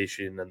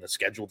utilization and the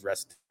scheduled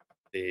rest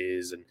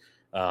days. And,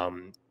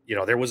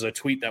 there was a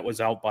tweet that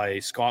was out by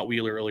Scott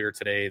Wheeler earlier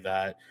today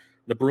that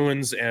the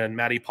Bruins and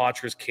Matty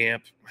Patra's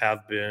camp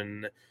have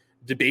been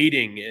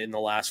debating in the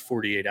last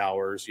 48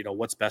 hours,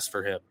 what's best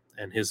for him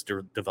and his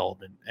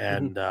development.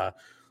 And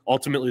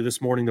ultimately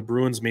this morning, the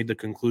Bruins made the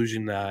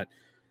conclusion that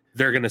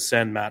they're going to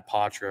send Matt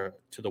Patra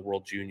to the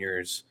World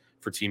Juniors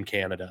for Team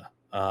Canada.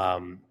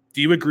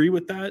 Do you agree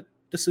with that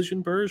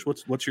decision, Burge?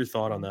 What's your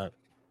thought on that?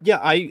 Yeah,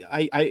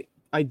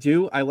 I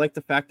do. I like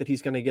the fact that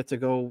he's going to get to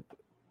go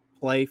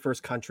play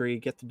first country,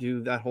 get to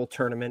do that whole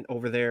tournament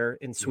over there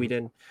in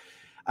Sweden.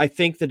 I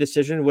think the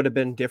decision would have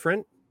been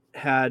different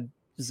had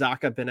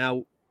Zacha been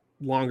out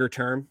longer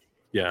term.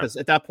 Yeah. Because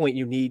at that point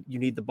you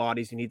need the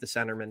bodies, you need the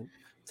centermen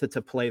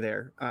to play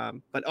there.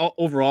 But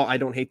overall, I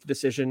don't hate the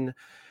decision.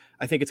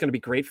 I think it's going to be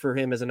great for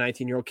him as a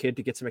 19-year-old kid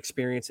to get some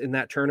experience in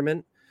that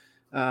tournament,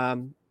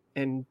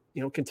 and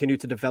continue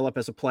to develop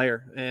as a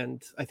player.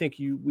 And I think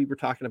we were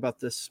talking about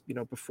this,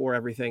 before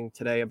everything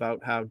today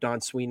about how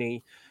Don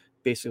Sweeney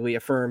basically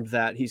affirmed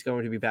that he's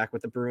going to be back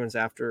with the Bruins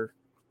after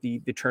the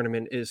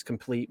tournament is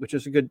complete, which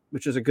is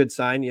a good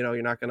sign.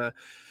 You're not gonna,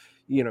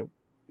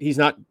 he's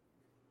not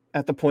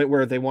at the point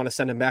where they want to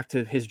send him back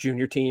to his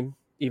junior team,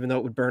 even though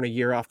it would burn a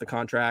year off the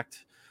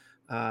contract.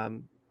 I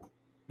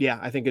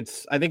think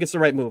it's the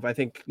right move. I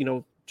think,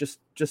 just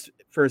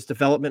for his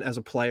development as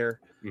a player,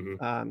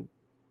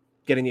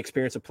 getting the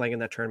experience of playing in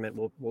that tournament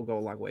will go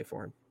a long way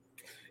for him.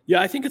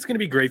 Yeah, I think it's going to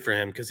be great for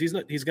him because he's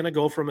going to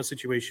go from a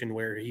situation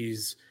where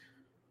he's,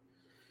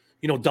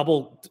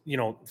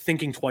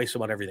 thinking twice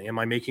about everything. Am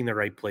I making the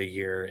right play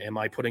here? Am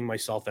I putting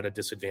myself at a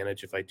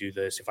disadvantage if I do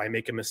this? If I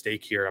make a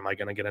mistake here, am I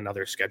going to get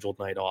another scheduled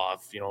night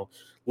off?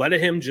 Let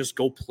him just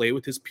go play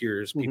with his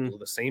peers, people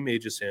the same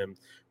age as him,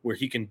 where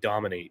he can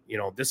dominate.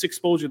 This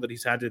exposure that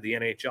he's had to the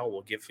NHL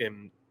will give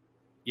him,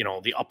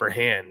 the upper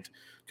hand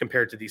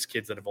compared to these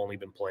kids that have only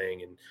been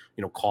playing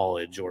in,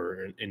 college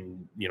or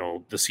in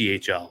the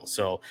CHL.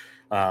 So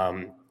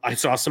I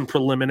saw some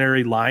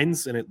preliminary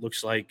lines, and it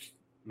looks like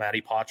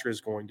Matty Patra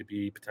is going to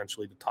be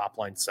potentially the top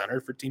line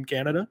center for Team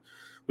Canada,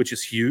 which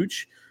is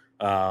huge.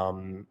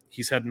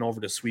 He's heading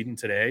over to Sweden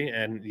today.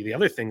 And the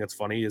other thing that's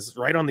funny is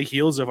right on the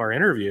heels of our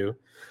interview,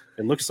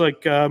 it looks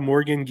like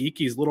Morgan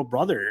Geekie's little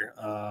brother,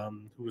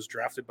 who was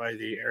drafted by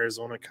the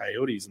Arizona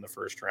Coyotes in the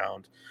first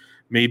round,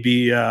 may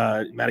be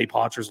Matty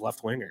Patra's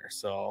left winger.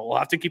 So we'll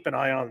have to keep an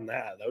eye on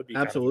that. That would be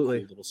absolutely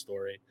kind of a cool little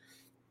story.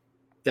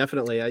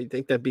 Definitely. I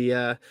think that'd be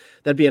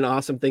an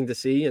awesome thing to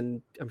see.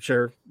 And I'm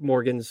sure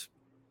Morgan's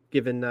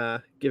given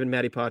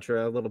Matty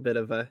Patra a little bit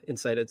of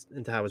insight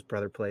into how his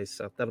brother plays.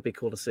 So that'll be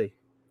cool to see.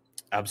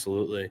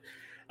 Absolutely.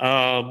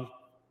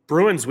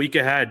 Bruins week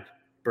ahead,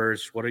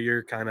 Burge. What are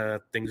your kind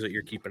of things that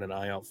you're keeping an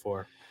eye out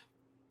for?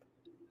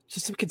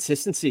 Just some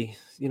consistency.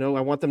 I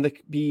want them to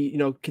be,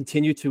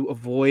 continue to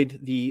avoid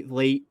the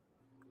late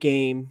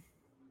game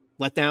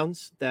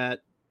letdowns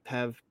that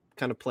have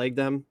kind of plagued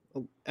them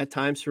at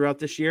times throughout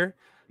this year,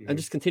 and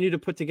just continue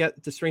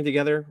to string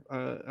together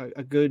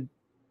a good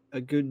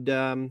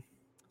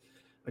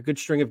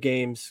string of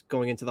games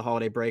going into the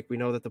holiday break. We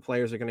know that the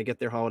players are going to get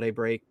their holiday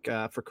break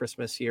for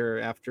Christmas here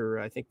after,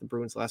 I think the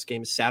Bruins last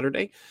game is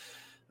Saturday.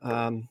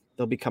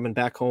 They'll be coming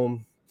back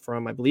home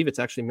from, I believe it's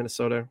actually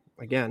Minnesota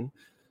again.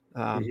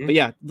 But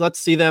yeah, let's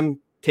see them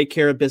take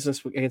care of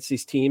business against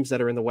these teams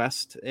that are in the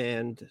West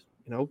and,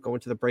 go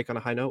into the break on a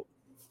high note.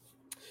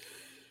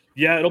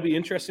 Yeah, it'll be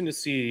interesting to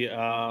see.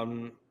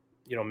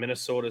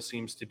 Minnesota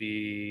seems to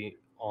be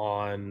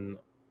on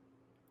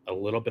a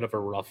little bit of a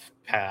rough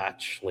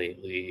patch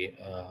lately.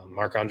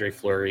 Marc-Andre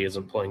Fleury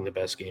isn't playing the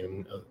best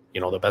game,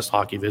 the best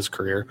hockey of his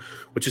career,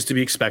 which is to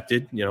be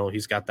expected.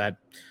 He's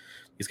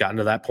gotten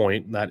to that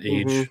point, that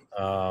age.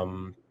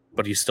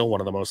 But he's still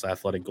one of the most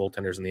athletic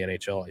goaltenders in the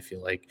NHL, I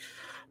feel like.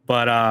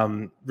 But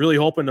really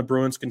hoping the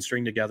Bruins can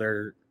string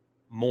together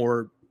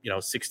more,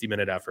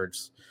 60-minute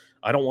efforts.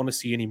 I don't want to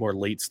see any more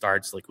late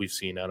starts like we've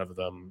seen out of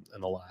them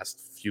in the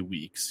last few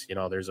weeks.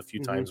 There's a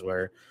few times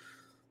where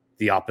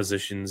the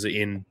opposition's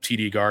in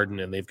TD Garden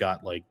and they've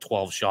got like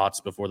 12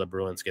 shots before the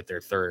Bruins get their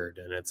third.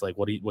 And it's like,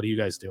 what are you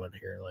guys doing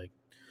here? Like,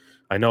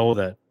 I know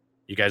that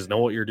you guys know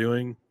what you're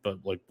doing, but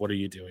like, what are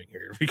you doing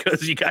here?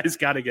 Because you guys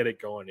got to get it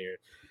going here.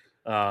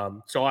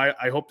 So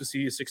I hope to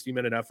see a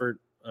 60-minute effort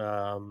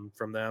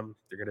from them.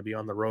 They're going to be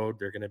on the road.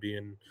 They're going to be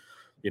in,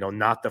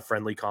 not the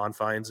friendly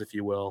confines, if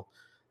you will.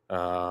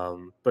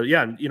 But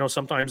yeah,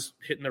 sometimes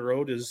hitting the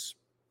road is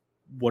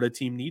what a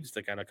team needs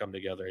to kind of come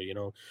together.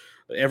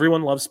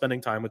 Everyone loves spending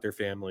time with their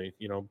family.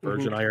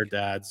 Burge and I are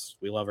dads.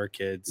 We love our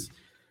kids.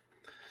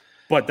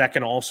 But that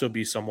can also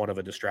be somewhat of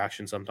a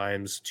distraction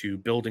sometimes to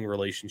building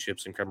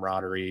relationships and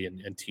camaraderie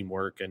and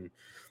teamwork. And,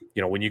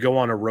 when you go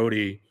on a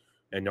roadie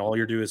and all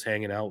you're doing is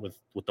hanging out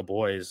with the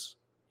boys,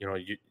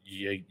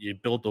 you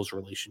build those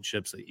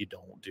relationships that you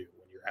don't do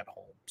when you're at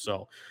home.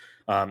 So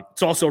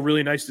it's also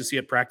really nice to see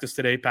at practice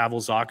today, Pavel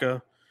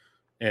Zacha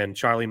and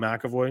Charlie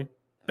McAvoy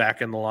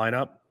back in the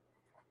lineup.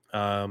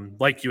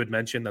 Like you had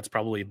mentioned, that's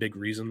probably a big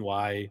reason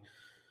why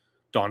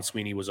Don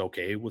Sweeney was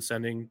okay with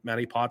sending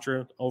Matty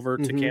Patra over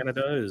to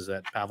Canada, is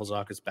that Pavel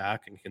Zacha is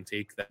back and can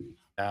take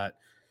that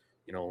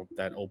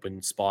that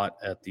open spot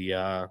at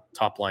the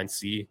top line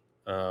C.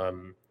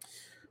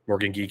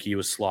 Morgan Geekie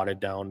was slotted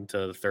down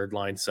to the third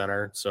line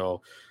center.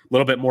 So a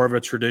little bit more of a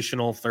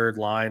traditional third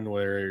line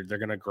where they're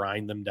going to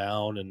grind them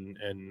down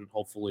and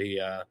hopefully,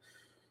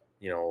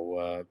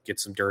 get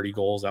some dirty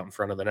goals out in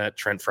front of the net,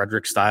 Trent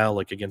Frederick style,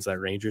 like against that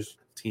Rangers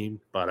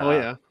team. But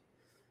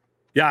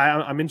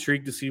I'm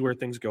intrigued to see where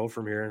things go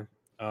from here.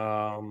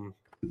 You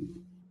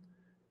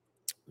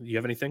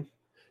have anything?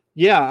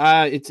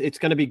 Yeah, it's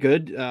going to be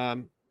good.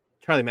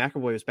 Charlie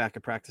McAvoy was back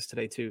at practice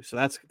today too, so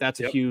that's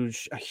a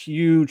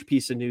huge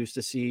piece of news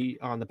to see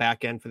on the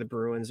back end for the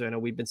Bruins. I know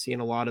we've been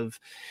seeing a lot of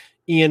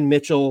Ian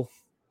Mitchell,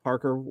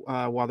 Parker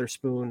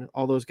Wotherspoon,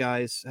 all those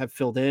guys have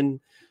filled in,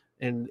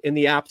 and in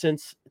the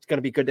absence, it's going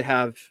to be good to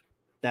have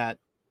that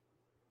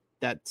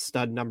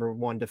stud number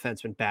one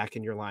defenseman back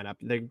in your lineup.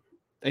 I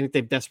think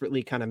they've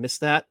desperately kind of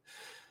missed that.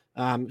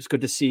 It's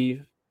good to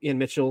see Ian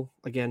Mitchell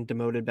again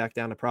demoted back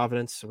down to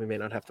Providence, so we may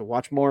not have to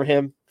watch more of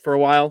him for a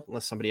while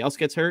unless somebody else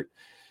gets hurt.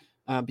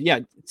 But yeah,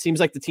 it seems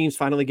like the team's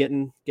finally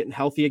getting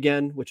healthy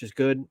again, which is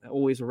good.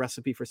 Always a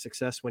recipe for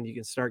success when you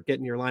can start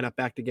getting your lineup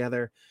back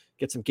together,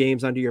 get some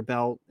games under your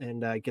belt,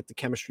 and get the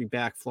chemistry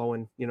back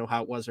flowing.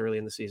 How it was early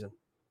in the season.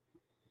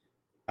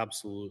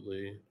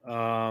 Absolutely.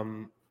 I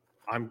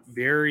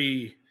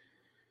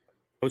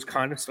was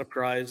kind of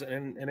surprised,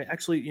 and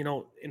actually,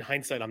 in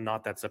hindsight, I'm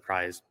not that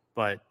surprised.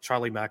 But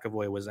Charlie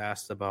McAvoy was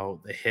asked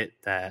about the hit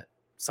that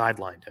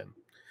sidelined him,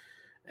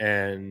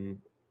 and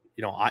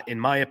in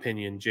my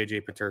opinion,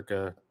 JJ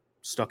Peterka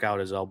stuck out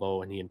his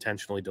elbow and he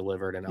intentionally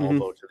delivered an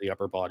elbow to the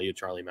upper body of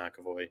Charlie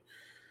McAvoy.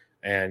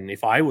 And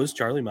if I was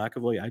Charlie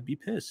McAvoy, I'd be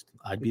pissed.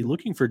 I'd be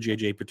looking for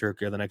JJ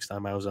Peterka the next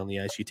time I was on the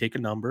ice. You take a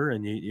number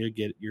and you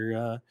get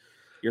your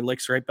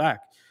licks right back.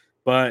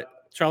 But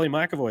Charlie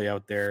McAvoy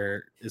out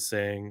there is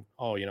saying,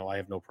 "Oh, I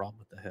have no problem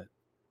with the hit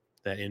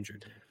that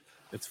injured me.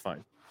 It's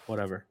fine,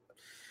 whatever."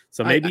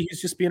 So maybe he's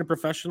just being a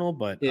professional,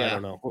 but I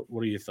don't know.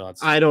 What are your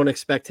thoughts? I don't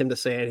expect him to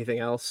say anything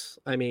else.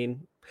 I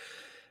mean,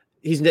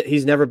 he's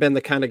never been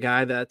the kind of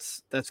guy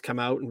that's come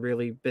out and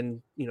really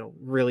been,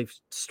 really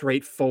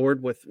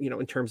straightforward with,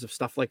 in terms of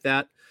stuff like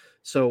that.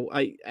 So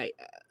I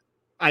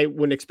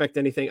wouldn't expect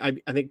anything.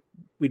 I think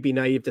we'd be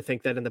naive to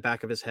think that in the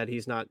back of his head,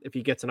 he's not, if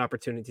he gets an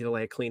opportunity to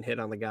lay a clean hit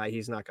on the guy,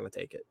 he's not going to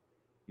take it.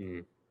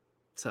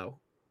 So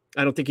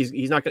I don't think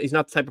he's not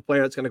the type of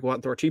player that's going to go out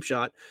and throw a cheap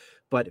shot.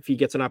 But if he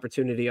gets an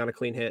opportunity on a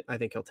clean hit, I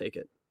think he'll take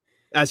it,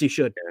 as he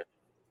should.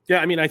 Yeah,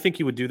 I mean, I think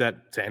he would do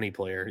that to any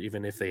player,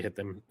 even if they hit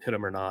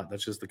him or not.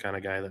 That's just the kind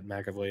of guy that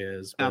McAvoy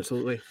is. But,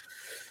 absolutely.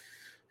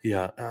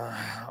 Yeah.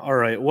 All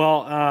right.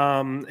 Well,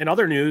 in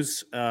other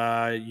news,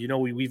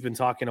 we've been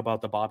talking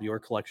about the Bobby Orr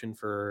collection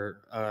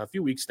for a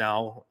few weeks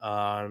now.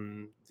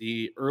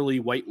 The early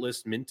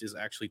whitelist mint is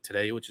actually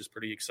today, which is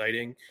pretty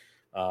exciting.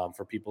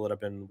 For people that have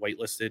been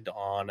whitelisted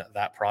on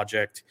that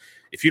project.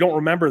 If you don't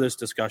remember this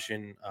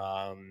discussion,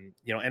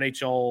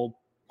 NHL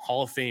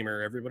Hall of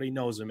Famer, everybody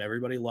knows him,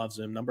 everybody loves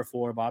him. Number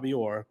 4, Bobby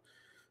Orr,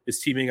 is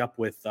teaming up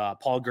with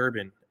Paul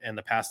Gerben and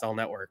the Pastel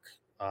Network.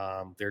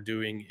 They're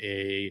doing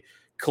a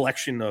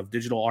collection of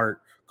digital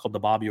art called the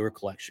Bobby Orr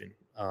Collection.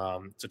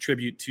 It's a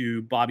tribute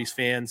to Bobby's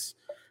fans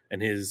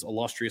and his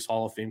illustrious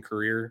Hall of Fame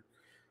career.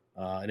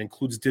 It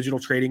includes digital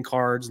trading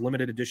cards,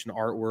 limited edition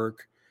artwork,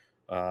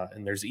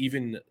 and there's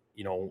even,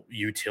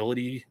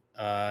 utility,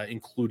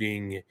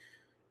 including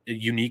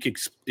unique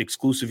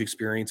exclusive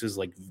experiences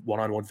like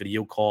one-on-one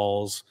video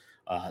calls,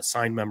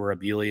 signed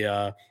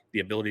memorabilia, the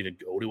ability to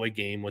go to a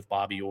game with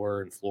Bobby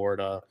Orr in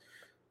Florida.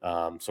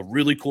 So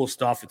really cool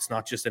stuff. It's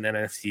not just an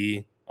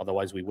NFT.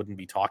 Otherwise, we wouldn't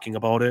be talking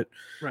about it.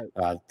 Right.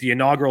 The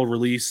inaugural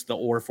release, the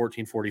Orr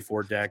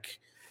 1444 deck,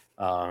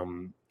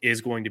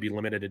 is going to be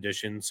limited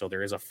edition. So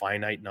there is a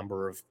finite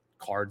number of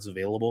cards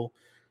available.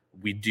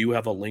 We do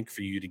have a link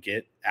for you to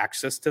get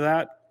access to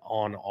that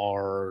on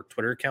our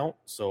Twitter account.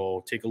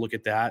 So take a look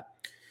at that.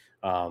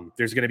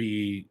 There's going to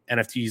be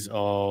NFTs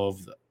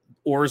of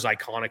Orr's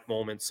iconic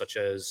moments, such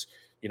as,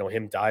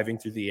 him diving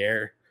through the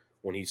air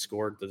when he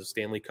scored the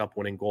Stanley Cup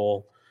winning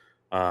goal.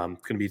 Going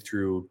to be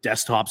through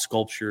desktop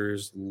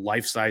sculptures,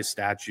 life-size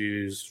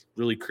statues,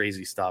 really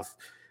crazy stuff.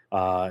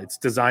 It's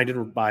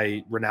designed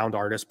by renowned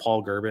artist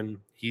Paul Gerben.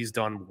 He's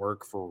done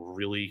work for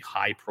really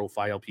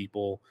high-profile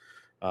people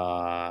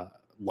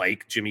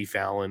like Jimmy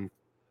Fallon,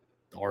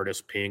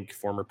 artist Pink,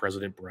 former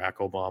President Barack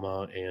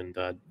Obama,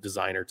 and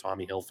designer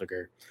Tommy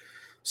Hilfiger.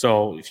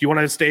 So if you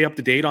want to stay up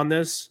to date on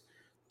this,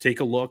 take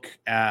a look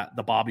at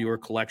the Bobby Orr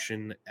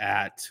collection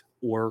at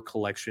Orr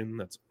Collection.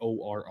 That's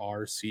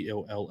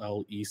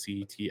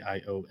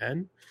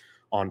ORRCOLLECTION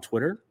on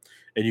Twitter.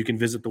 And you can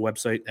visit the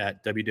website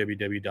at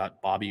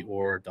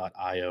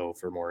www.bobbyorr.io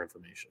for more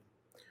information.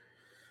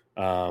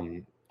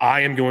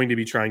 I am going to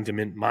be trying to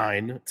mint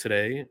mine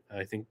today.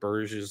 I think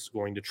Burge is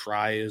going to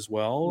try as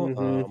well.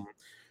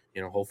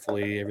 Mm-hmm.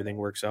 Hopefully everything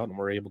works out and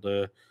we're able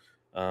to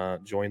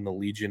join the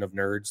legion of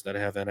nerds that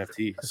have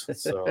NFTs.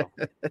 So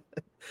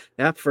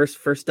yeah,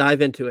 first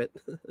dive into it.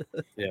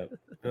 Yeah,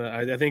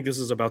 I think this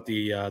is about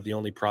the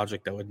only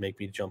project that would make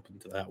me jump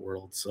into that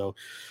world. So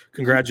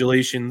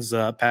congratulations,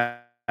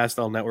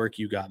 Pastel Network,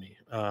 you got me.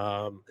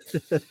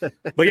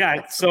 But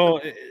yeah, so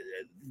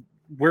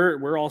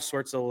we're all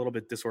sorts of a little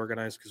bit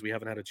disorganized because we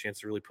haven't had a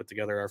chance to really put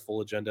together our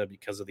full agenda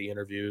because of the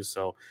interviews.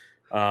 So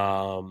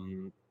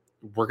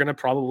we're going to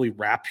probably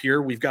wrap here.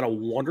 We've got a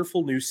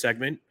wonderful new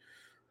segment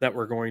that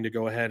we're going to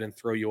go ahead and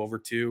throw you over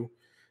to.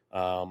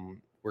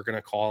 We're going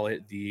to call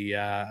it the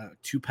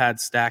two-pad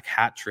stack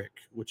hat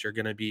trick, which are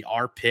going to be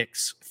our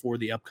picks for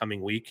the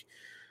upcoming week.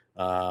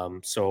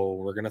 So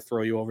we're going to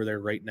throw you over there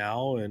right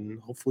now and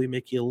hopefully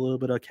make you a little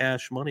bit of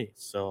cash money.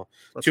 So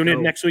tune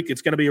in next week.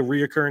 It's going to be a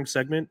reoccurring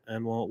segment,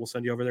 and we'll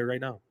send you over there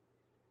right now.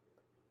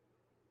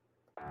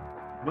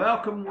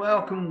 Welcome,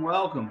 welcome,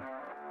 welcome.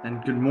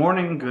 And good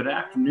morning, good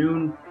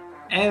afternoon,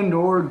 and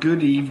or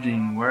good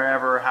evening,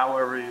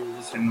 however you're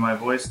listening to my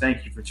voice.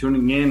 Thank you for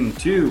tuning in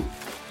to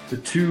the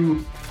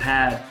Two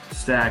Pad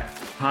Stack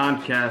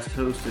podcast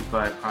hosted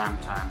by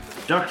Primetime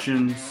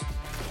Productions.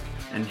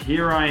 And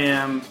here I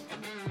am,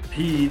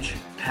 Peach,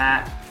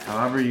 Pat,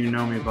 however you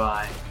know me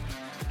by.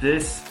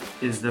 This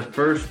is the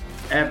first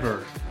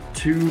ever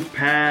Two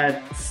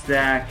Pad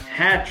Stack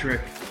hat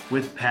trick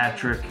with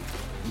Patrick.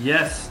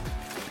 Yes,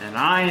 and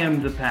I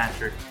am the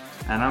Patrick,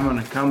 and I'm going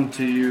to come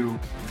to you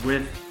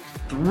with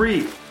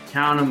three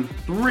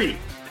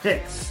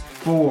picks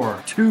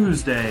for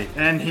Tuesday.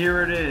 And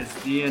here it is,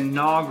 the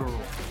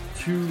inaugural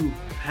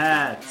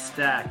two-pad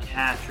stack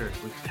hat trick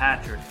with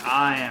Patrick.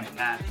 I am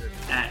Patrick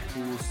at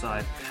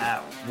Poolside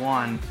Pat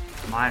 1.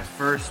 My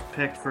first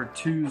pick for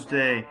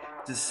Tuesday,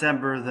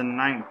 December the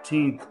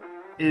 19th,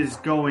 is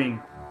going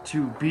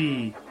to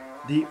be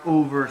the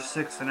over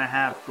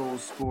 6.5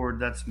 goals scored.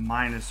 That's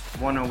minus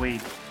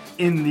 108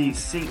 in the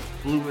St.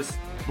 Louis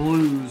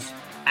Blues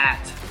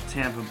at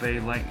Tampa Bay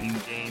Lightning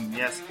game.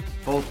 Yes,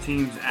 both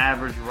teams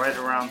average right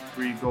around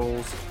 3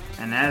 goals.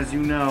 And as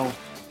you know,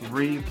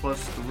 3 +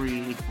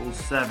 3 =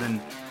 7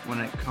 when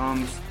it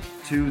comes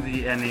to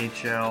the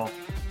NHL.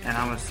 And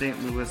I'm a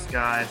St. Louis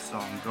guy, so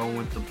I'm going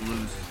with the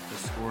Blues to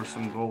score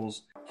some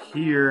goals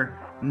here.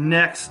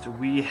 Next,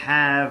 we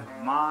have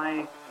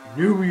my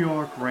New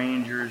York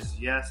Rangers.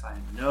 Yes, I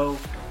know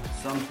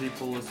some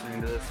people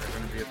listening to this are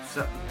going to be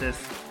upset with this,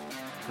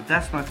 but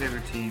that's my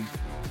favorite team.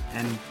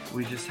 And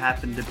we just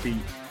happened to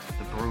beat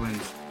the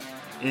Bruins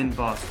in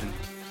Boston.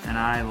 And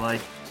I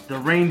like the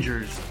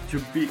Rangers to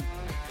beat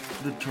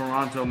the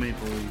Toronto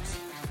Maple Leafs.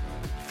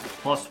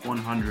 Plus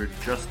 100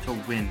 just to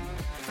win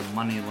the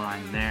money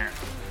line there,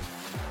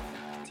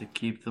 to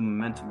keep the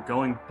momentum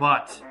going.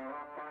 But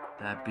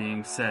that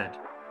being said,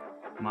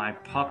 my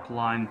puck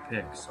line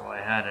pick. So I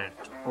had it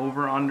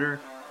over under,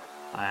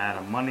 I had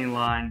a money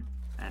line,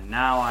 and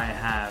now I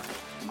have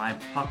my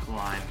puck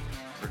line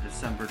for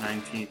December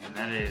 19th, and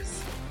that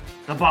is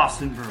the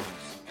Boston Bruins.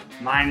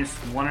 Minus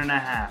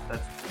 1.5.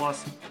 That's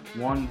plus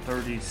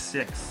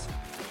 136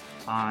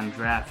 on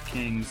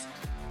DraftKings.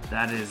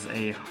 That is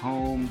a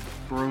home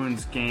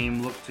Bruins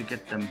game. Look to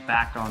get them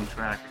back on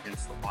track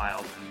against the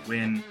Wild and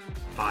win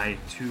by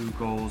 2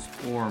 goals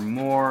or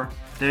more.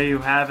 There you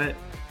have it.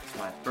 It's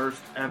my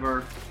first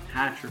ever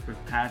hat trick with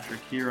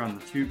Patrick here on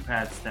the Two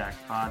Pad Stack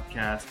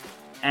podcast.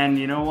 And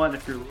you know what?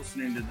 If you're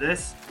listening to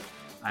this,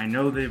 I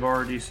know they've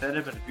already said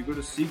it, but if you go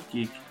to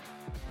SeatGeek,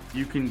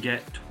 you can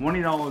get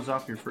 $20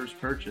 off your first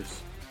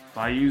purchase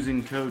by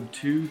using code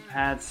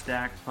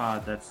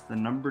 2PADSTACKPOD. That's the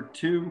number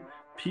 2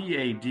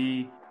 PADSTACKPOD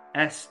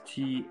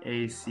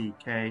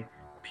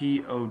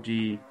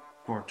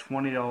for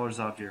 $20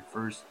 off your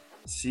first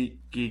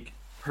SeatGeek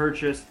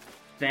purchase.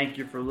 Thank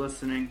you for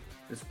listening.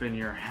 It's been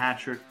your hat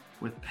trick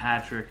with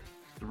Patrick.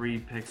 3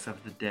 picks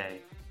of the day.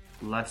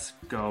 Let's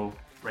go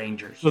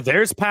Rangers. So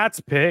there's Pat's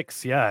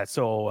picks. Yeah.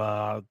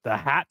 So the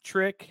hat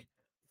trick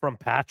from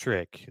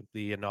Patrick,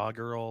 the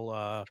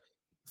inaugural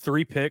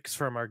 3 picks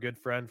from our good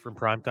friend from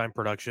Primetime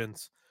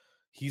Productions.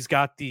 He's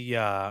got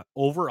the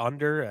over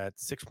under at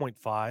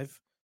 6.5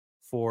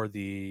 for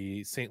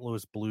the St.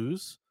 Louis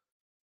Blues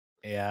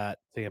at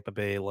Tampa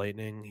Bay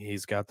Lightning.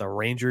 He's got the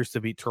Rangers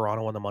to beat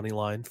Toronto on the money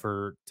line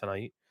for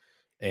tonight,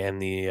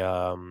 and the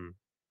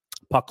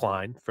puck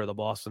line for the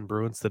Boston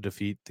Bruins to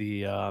defeat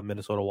the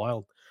Minnesota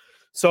Wild.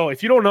 So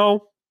if you don't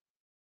know,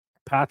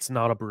 Pat's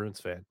not a Bruins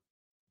fan.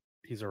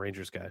 He's a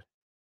Rangers guy.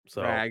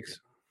 So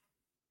Rags.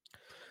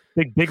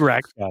 big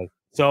Rags guy.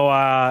 So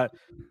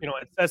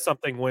it says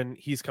something when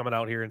he's coming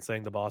out here and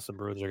saying the Boston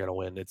Bruins are going to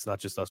win. It's not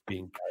just us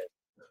being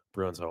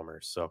Bruins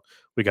homers. So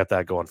we got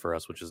that going for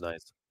us, which is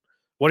nice.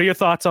 What are your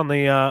thoughts on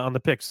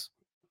the picks,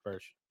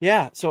 Birch?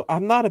 Yeah, so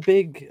I'm not a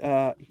big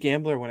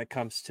gambler when it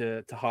comes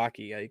to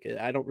hockey.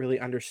 I don't really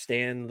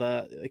understand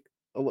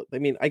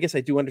I guess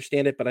I do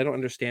understand it, but I don't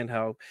understand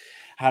how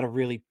to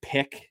really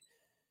pick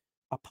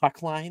a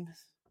puck line.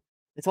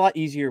 It's a lot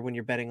easier when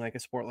you're betting like a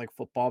sport like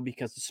football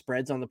because the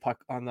spreads on the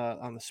puck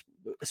the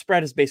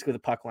spread is basically the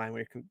puck line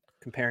when you're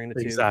comparing the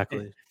two.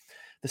 Exactly.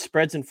 The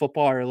spreads in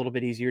football are a little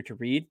bit easier to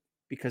read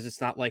because it's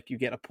not like you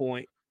get a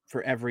point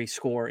for every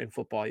score in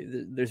football.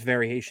 There's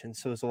variations,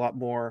 so there's a lot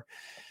more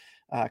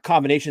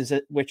combinations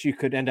at which you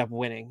could end up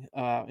winning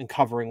and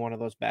covering one of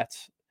those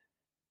bets.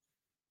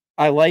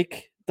 I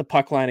like the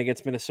puck line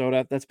against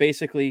Minnesota. That's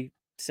basically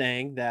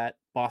saying that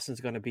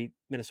Boston's going to beat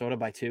Minnesota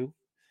by 2.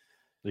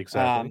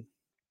 Exactly.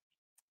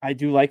 I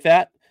do like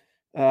that.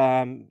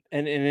 And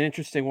an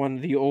interesting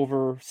one, the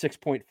over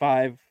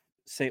 6.5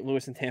 St.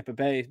 Louis and Tampa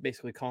Bay is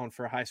basically calling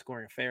for a high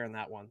scoring affair in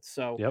that one.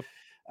 So, yep.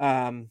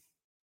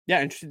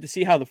 Interested to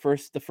see how the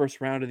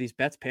first round of these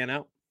bets pan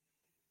out.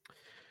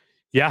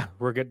 Yeah,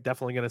 we're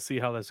definitely going to see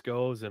how this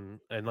goes. And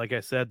like I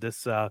said,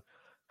 this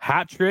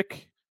hat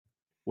trick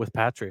with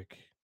Patrick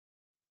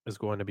is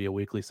going to be a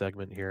weekly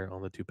segment here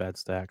on the Two Pad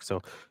Stack.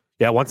 So,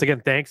 yeah, once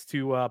again, thanks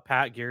to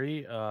Pat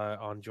Gary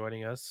on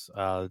joining us.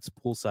 It's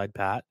Poolside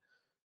Pat,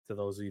 to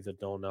those of you that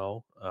don't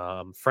know.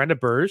 Friend of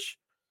Burge.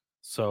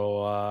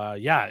 So,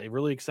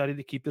 really excited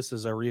to keep this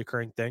as a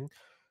reoccurring thing.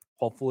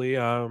 Hopefully,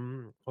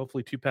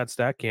 Two Pad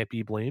Stack can't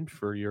be blamed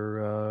for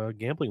your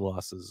gambling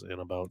losses in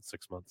about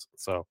 6 months.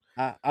 So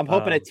I'm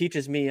hoping it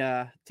teaches me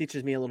a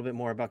little bit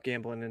more about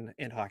gambling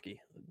and hockey,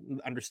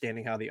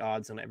 understanding how the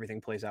odds and everything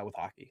plays out with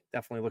hockey.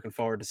 Definitely looking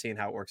forward to seeing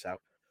how it works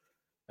out.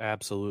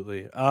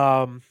 Absolutely.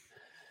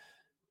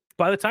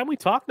 By the time we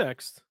talk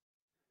next,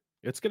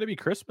 it's going to be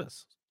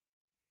Christmas.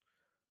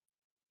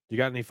 You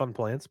got any fun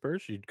plans,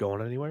 Spurs? You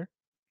going anywhere?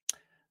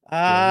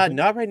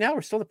 Not right now.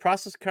 We're still in the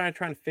process of kind of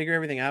trying to figure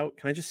everything out.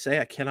 Can I just say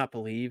I cannot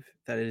believe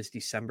that it is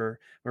December.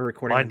 We're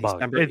recording on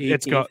December 18th.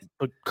 It's got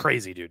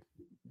crazy, dude.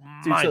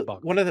 So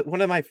one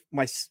of my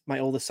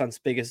oldest son's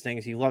biggest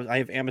things, I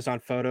have Amazon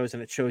Photos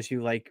and it shows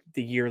you like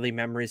the yearly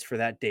memories for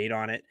that date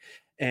on it.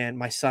 And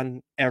my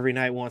son every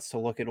night wants to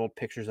look at old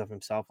pictures of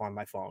himself on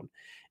my phone.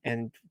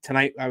 And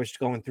tonight I was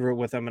going through it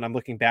with him and I'm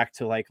looking back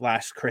to like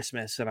last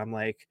Christmas and I'm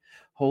like,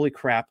 holy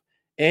crap.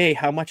 A,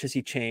 how much has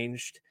he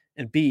changed?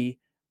 And B,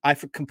 I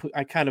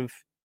kind of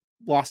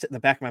lost it in the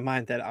back of my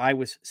mind that I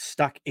was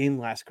stuck in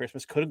last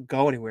Christmas, couldn't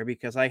go anywhere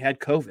because I had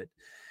COVID.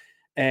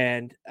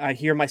 And I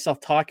hear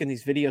myself talk in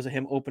these videos of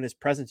him open his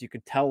presents. You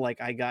could tell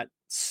like I got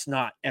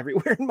snot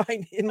everywhere in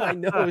my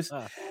nose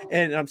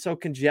and I'm so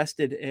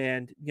congested.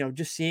 And,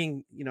 just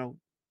seeing,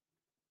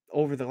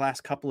 over the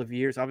last couple of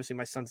years, obviously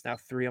my son's now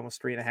 3,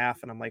 almost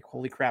 3.5. And I'm like,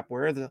 holy crap,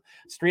 where are the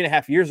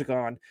 3.5 years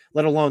gone,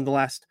 let alone the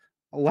last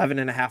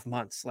 11.5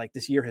 months? Like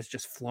this year has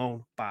just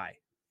flown by.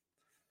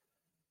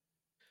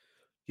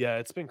 Yeah,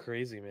 it's been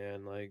crazy,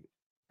 man. Like,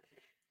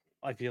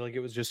 I feel like it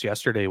was just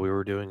yesterday we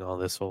were doing all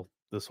this whole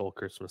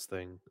Christmas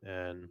thing,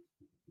 and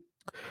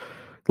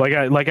like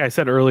I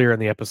said earlier in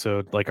the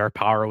episode, like our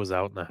power was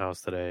out in the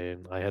house today,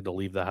 and I had to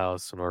leave the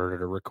house in order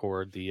to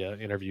record the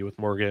interview with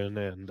Morgan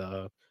and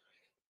the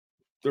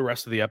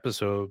rest of the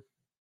episode.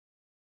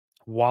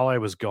 While I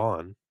was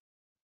gone,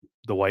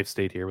 the wife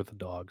stayed here with the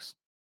dogs.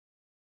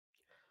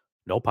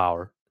 No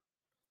power.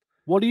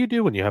 What do you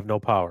do when you have no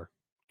power?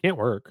 Can't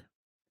work.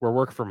 We're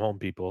work from home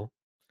people.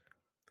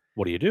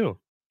 What do you do?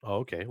 Oh,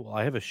 okay. Well,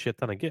 I have a shit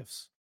ton of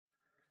gifts.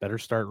 Better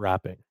start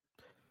wrapping.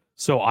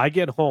 So I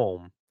get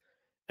home,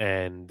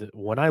 and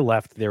when I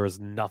left, there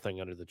was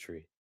nothing under the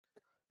tree.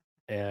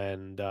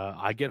 And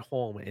I get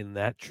home, and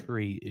that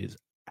tree is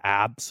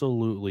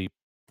absolutely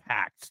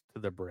packed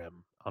to the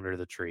brim under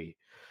the tree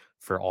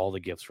for all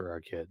the gifts for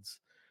our kids.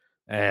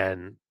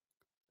 And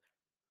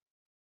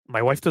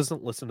my wife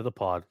doesn't listen to the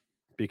pod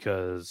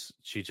because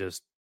she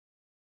just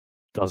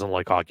doesn't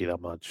like hockey that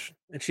much.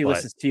 And she But-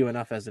 listens to you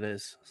enough as it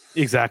is.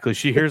 Exactly.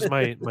 She hears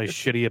my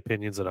shitty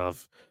opinions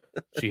enough.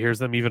 She hears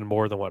them even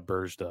more than what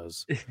Burge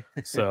does.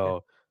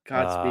 So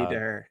Godspeed to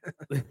her.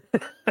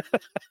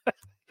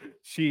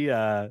 she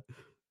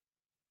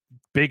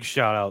big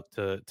shout out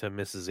to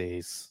Mrs.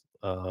 Ace,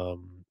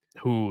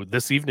 who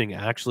this evening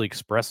actually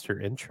expressed her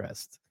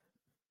interest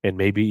and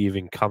maybe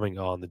even coming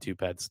on the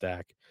two-pad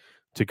stack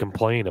to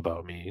complain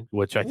about me,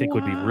 which I think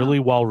would be really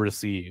well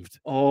received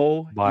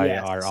by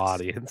our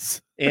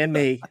audience. And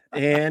me.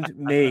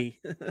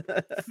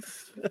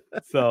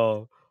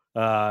 So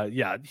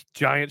yeah,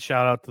 giant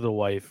shout out to the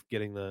wife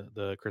getting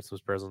the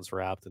Christmas presents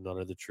wrapped and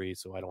under the tree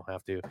so I don't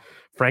have to.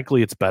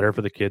 Frankly, it's better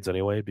for the kids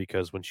anyway,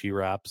 because when she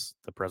wraps,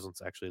 the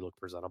presents actually look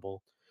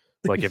presentable.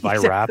 Like if I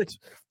wrapped,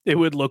 it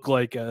would look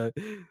like a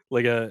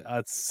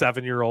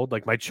 7-year-old.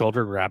 Like my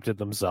children wrapped it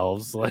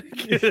themselves. Like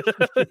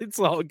it's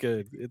all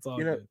good. It's all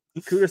good.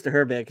 Kudos to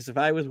her, man. Because if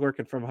I was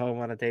working from home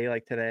on a day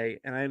like today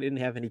and I didn't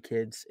have any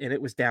kids and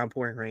it was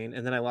downpouring rain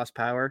and then I lost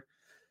power,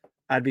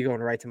 I'd be going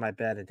right to my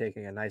bed and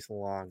taking a nice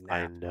long nap.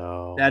 I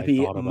know. That'd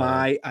be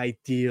my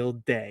ideal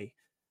day,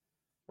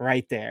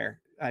 right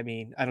there. I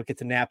mean, I don't get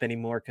to nap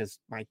anymore because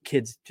my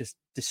kids just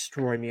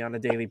destroy me on a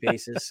daily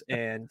basis,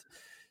 and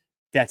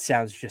that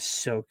sounds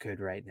just so good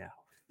right now.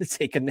 To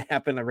take a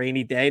nap on a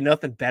rainy day,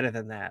 nothing better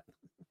than that.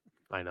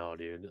 I know,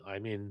 dude. I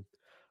mean,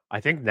 I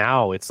think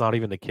now it's not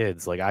even the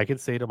kids. Like I could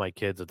say to my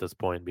kids at this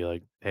point and be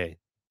like, "Hey,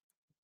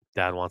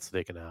 Dad wants to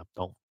take a nap.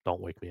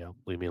 Don't wake me up.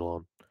 Leave me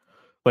alone.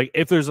 Like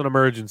if there's an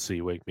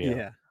emergency, wake me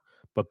up.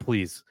 But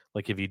please,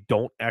 like if you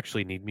don't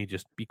actually need me,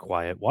 just be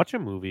quiet. Watch a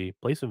movie,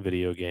 play some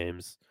video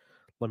games.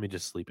 Let me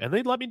just sleep." And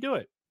they'd let me do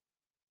it.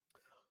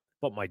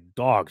 But my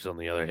dogs, on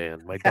the other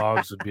hand, my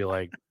dogs would be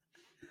like,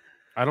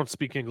 I don't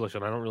speak English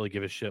and I don't really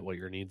give a shit what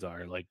your needs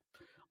are. Like,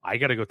 I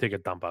got to go take a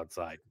dump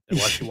outside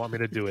unless you want me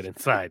to do it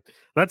inside.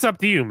 That's up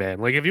to you, man.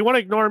 Like, if you want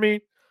to ignore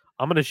me,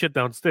 I'm going to shit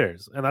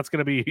downstairs. And that's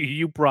going to be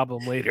you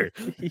problem later.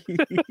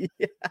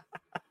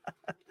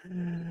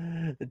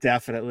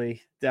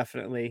 Definitely.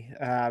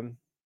 But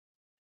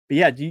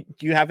yeah, do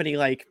you have any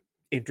like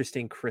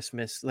interesting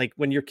Christmas, like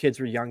when your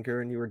kids were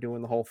younger and you were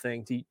doing the whole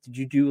thing? Did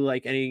you do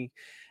like any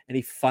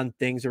fun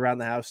things around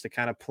the house to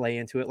kind of play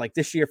into it? Like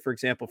this year, for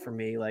example, for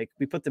me, like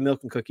we put the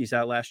milk and cookies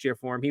out last year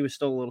for him. He was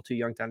still a little too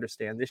young to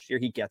understand. This year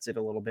he gets it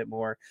a little bit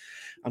more.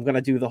 I'm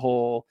gonna do the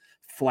whole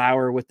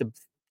flower with the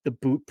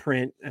boot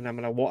print, and I'm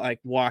gonna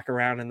walk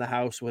around in the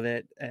house with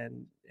it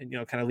and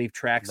kind of leave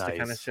tracks to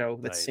kind of show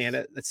that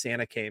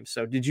Santa came.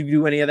 So did you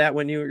do any of that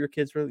when your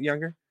kids were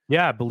younger?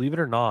 Yeah, believe it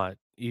or not,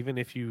 even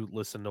if you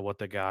listen to what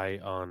the guy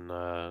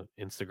on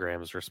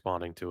Instagram is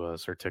responding to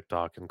us or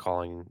TikTok and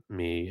calling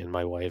me and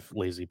my wife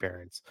lazy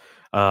parents,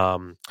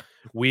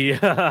 we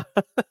oh,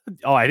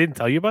 I didn't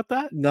tell you about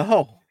that?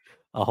 No.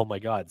 Oh my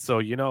god! So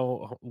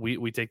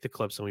we take the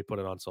clips and we put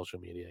it on social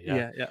media.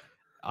 Yeah.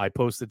 I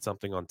posted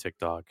something on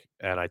TikTok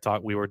and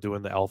we were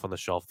doing the elf on the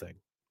shelf thing.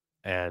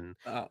 And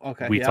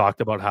we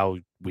talked about how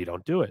we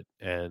don't do it,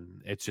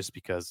 and it's just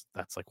because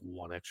that's like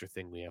one extra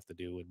thing we have to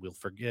do, and we'll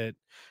forget,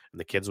 and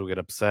the kids will get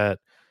upset.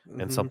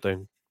 And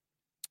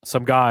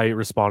some guy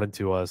responded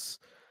to us,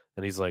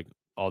 and he's like,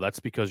 "Oh,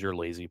 that's because you're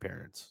lazy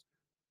parents.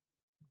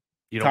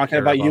 You don't talking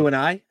about you and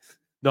I?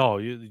 No,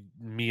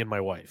 me and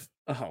my wife.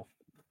 Oh,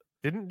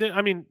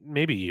 I mean,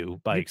 maybe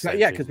you by extension.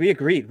 Yeah, because we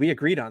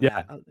agreed on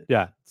that.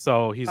 Yeah.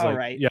 So he's like,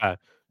 right. yeah.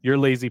 You're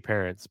lazy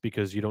parents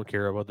because you don't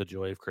care about the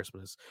joy of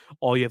Christmas.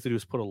 All you have to do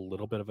is put a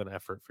little bit of an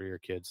effort for your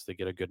kids to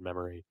get a good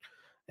memory."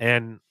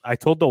 And I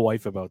told the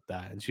wife about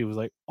that, and she was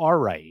like, "All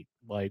right,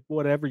 like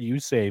whatever you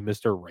say,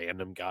 Mr.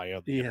 Random Guy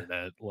on the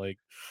internet." Like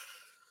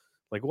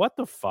what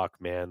the fuck,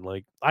 man?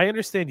 Like I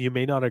understand you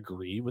may not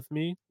agree with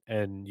me,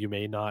 and you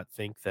may not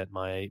think that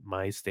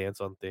my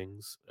stance on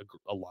things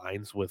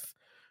aligns with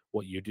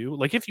what you do.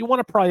 Like if you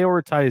want to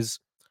prioritize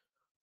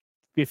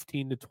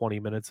 15 to 20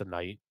 minutes a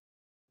night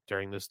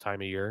during this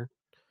time of year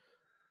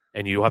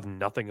and you have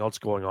nothing else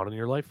going on in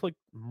your life, like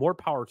more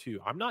power to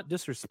you. I'm not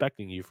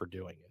disrespecting you for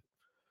doing it.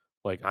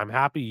 Like I'm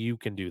happy you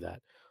can do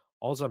that.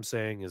 All I'm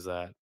saying is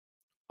that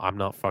I'm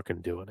not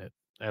fucking doing it,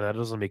 and that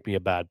doesn't make me a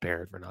bad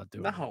parent for not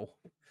doing it.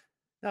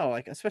 No,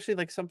 like especially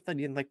like something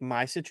in like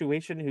my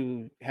situation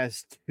who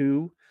has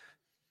 2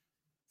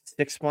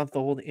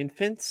 6-month-old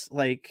infants.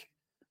 Like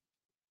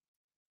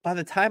by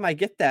the time I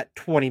get that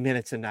 20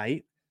 minutes a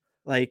night,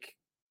 like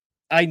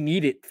I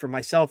need it for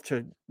myself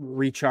to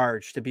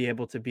recharge, to be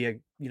able to be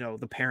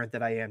the parent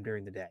that I am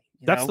during the day.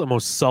 That's the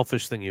most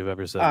selfish thing you've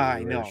ever said.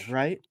 I know,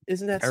 right?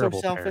 Isn't that Terrible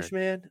so selfish,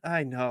 parent. man?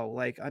 I know.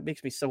 Like it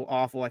makes me so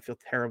awful. I feel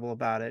terrible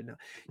about it. No,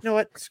 you know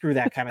what? Screw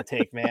that kind of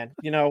take, man.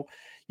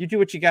 You do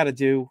what you got to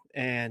do,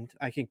 and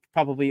I can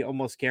probably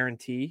almost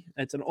guarantee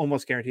it's an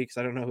almost guarantee because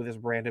I don't know who this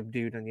random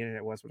dude on the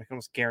internet was, but I can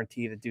almost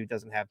guarantee the dude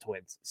doesn't have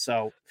twins.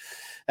 So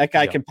that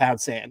guy can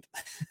pound sand.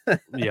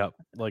 Yep.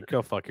 Like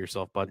go fuck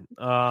yourself, bud.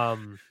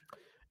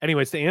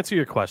 Anyways, to answer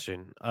your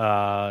question,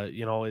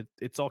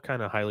 it's all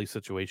kind of highly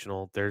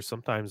situational. There's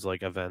sometimes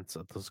like events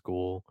at the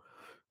school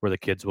where the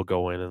kids will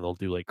go in and they'll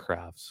do like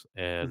crafts,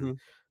 and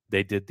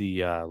they did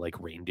the like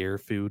reindeer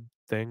food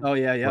thing. Oh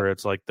yeah, yeah. Where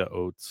it's like the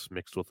oats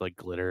mixed with like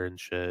glitter and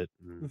shit.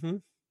 And Mm-hmm.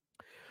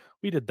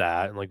 we did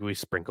that, and like we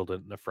sprinkled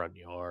it in the front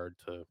yard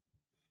to,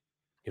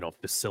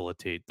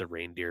 facilitate the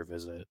reindeer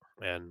visit.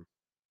 And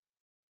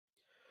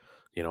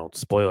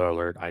spoiler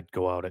alert, I'd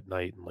go out at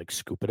night and like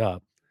scoop it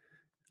up,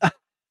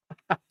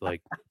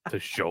 like to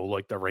show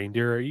like the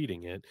reindeer are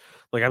eating it.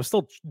 Like I'm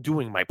still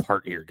doing my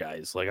part here,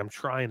 guys. Like I'm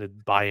trying to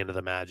buy into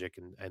the magic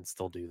and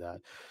still do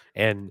that.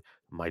 And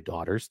my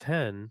daughter's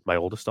 10, my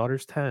oldest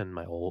daughter's 10,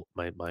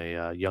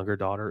 my younger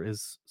daughter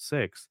is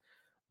 6.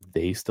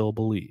 They still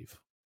believe.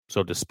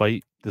 So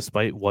despite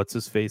what's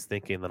his face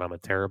thinking that I'm a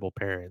terrible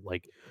parent,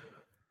 like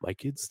my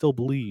kids still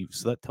believe.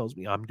 So that tells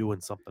me I'm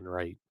doing something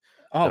right.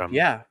 Oh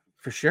yeah,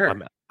 for sure.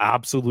 I'm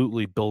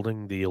absolutely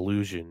building the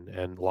illusion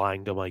and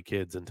lying to my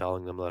kids and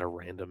telling them that a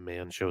random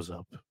man shows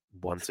up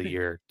once a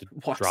year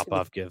to drop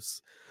off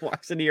gifts.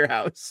 Walks into your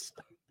house.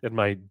 And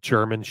my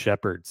German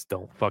shepherds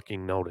don't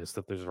fucking notice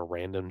that there's a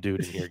random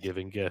dude in here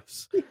giving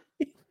gifts.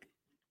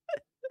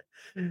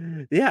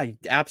 Yeah,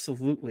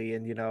 absolutely.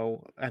 And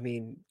I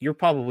mean, you're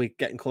probably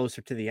getting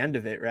closer to the end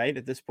of it, right?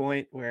 At this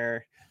point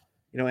where,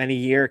 any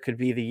year could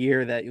be the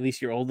year that at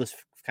least your oldest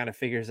kind of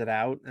figures it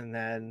out. And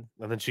then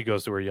she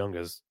goes to our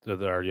youngest,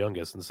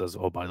 and says,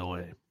 "Oh, by the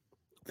way,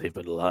 they've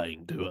been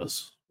lying to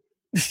us."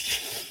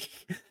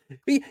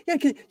 Yeah,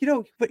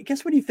 but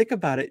guess when you think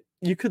about it,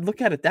 you could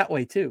look at it that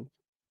way too.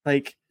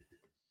 Like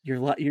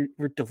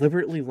we're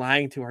deliberately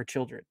lying to our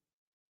children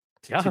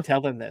to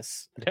tell them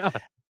this. Yeah.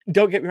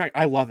 Don't get me wrong.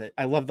 I love it.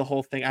 I love the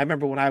whole thing. I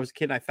remember when I was a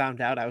kid, and I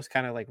found out, I was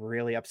kind of like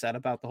really upset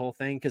about the whole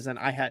thing. Cause then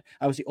I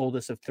was the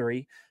oldest of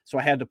 3. So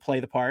I had to play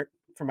the part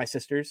for my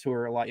sisters who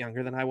were a lot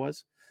younger than I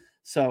was.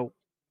 So,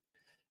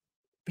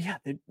 but yeah,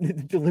 they're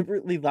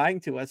deliberately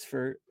lying to us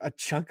for a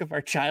chunk of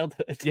our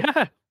childhood.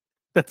 Yeah.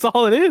 That's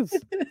all it is.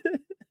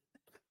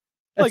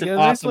 That's an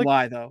awesome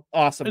lie though.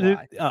 Awesome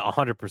lie.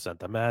 100%.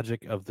 The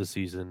magic of the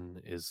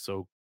season is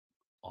so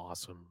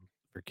awesome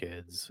for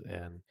kids,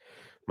 and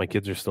my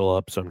kids are still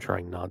up, so I'm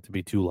trying not to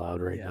be too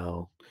loud right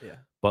now. Yeah.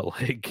 But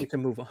like you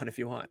can move on if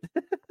you want.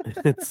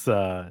 It's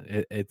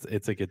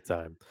a good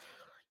time.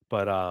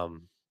 But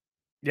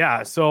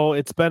yeah, so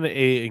it's been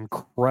a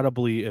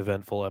incredibly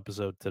eventful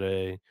episode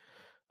today.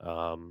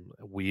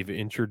 We've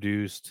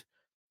introduced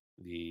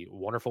the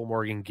wonderful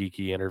Morgan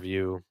Geekie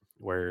interview,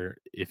 where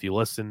if you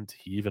listened,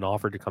 he even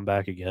offered to come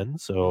back again.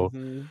 So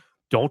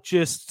don't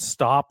just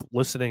stop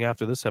listening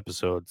after this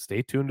episode.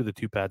 Stay tuned to the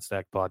Two Pad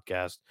Stack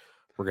podcast.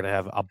 We're going to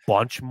have a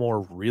bunch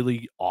more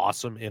really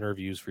awesome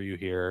interviews for you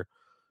here.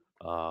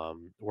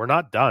 We're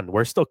not done.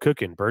 We're still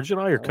cooking. Burge and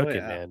I are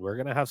cooking, man. We're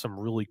going to have some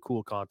really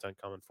cool content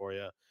coming for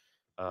you.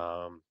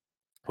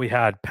 We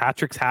had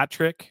Patrick's hat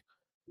trick,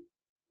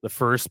 the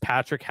first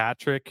Patrick hat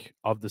trick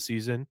of the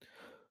season.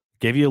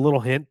 Gave you a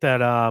little hint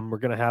that we're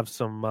going to have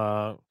some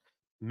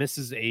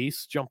Mrs.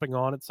 Ace jumping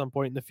on at some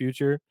point in the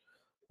future.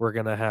 We're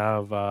going to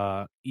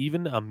have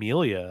even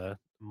Amelia,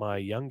 my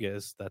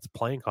youngest, that's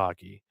playing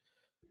hockey.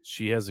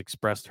 She has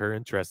expressed her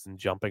interest in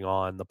jumping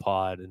on the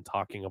pod and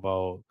talking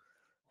about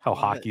how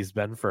hockey's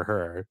been for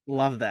her.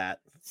 Love that.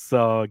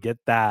 So get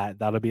that.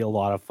 That'll be a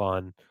lot of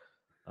fun.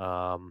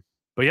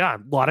 But yeah,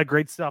 a lot of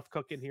great stuff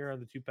cooking here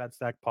on the Two Pad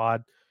Stack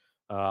pod.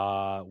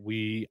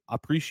 We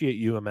appreciate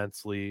you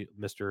immensely,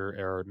 Mr.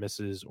 or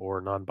Mrs.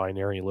 or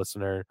non-binary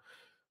listener.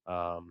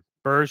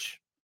 Burge,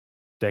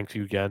 thanks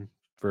you again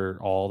for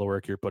all the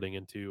work you're putting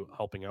into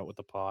helping out with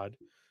the pod.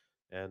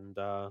 And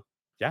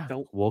yeah,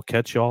 we'll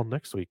catch y'all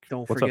next week.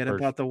 Don't forget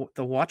about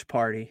the watch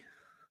party.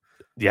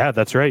 Yeah,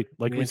 that's right.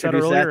 Like we said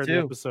earlier in the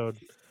episode,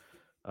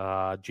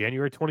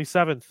 January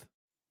 27th,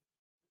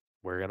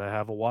 we're going to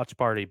have a watch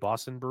party.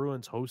 Boston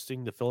Bruins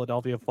hosting the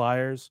Philadelphia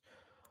Flyers.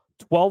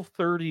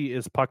 12:30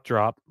 is puck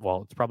drop.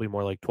 Well, it's probably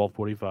more like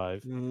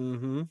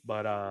 12:45.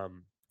 But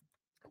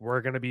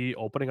we're going to be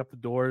opening up the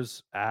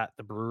doors at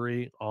the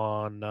brewery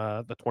on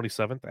the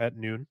 27th at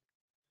noon.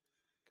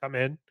 Come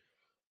in,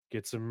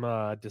 get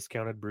some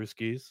discounted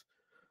brewskis,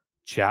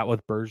 chat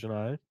with Burge and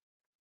I,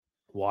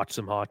 watch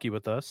some hockey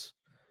with us,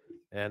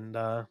 and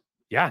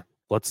yeah,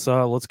 let's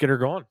get her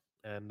going.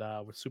 And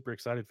we're super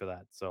excited for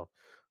that. So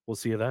we'll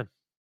see you then.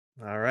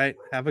 All right,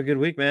 have a good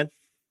week, man.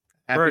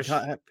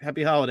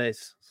 Happy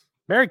holidays.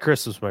 Merry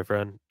Christmas, my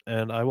friend,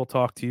 and I will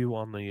talk to you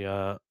on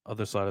the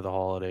other side of the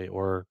holiday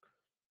or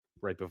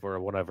right before,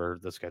 whatever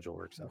the schedule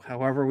works out.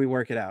 However we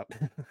work it out.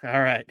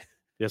 All right.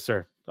 Yes,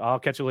 sir. I'll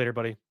catch you later,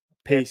 buddy.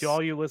 Peace. And to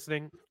all you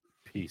listening,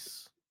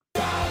 peace.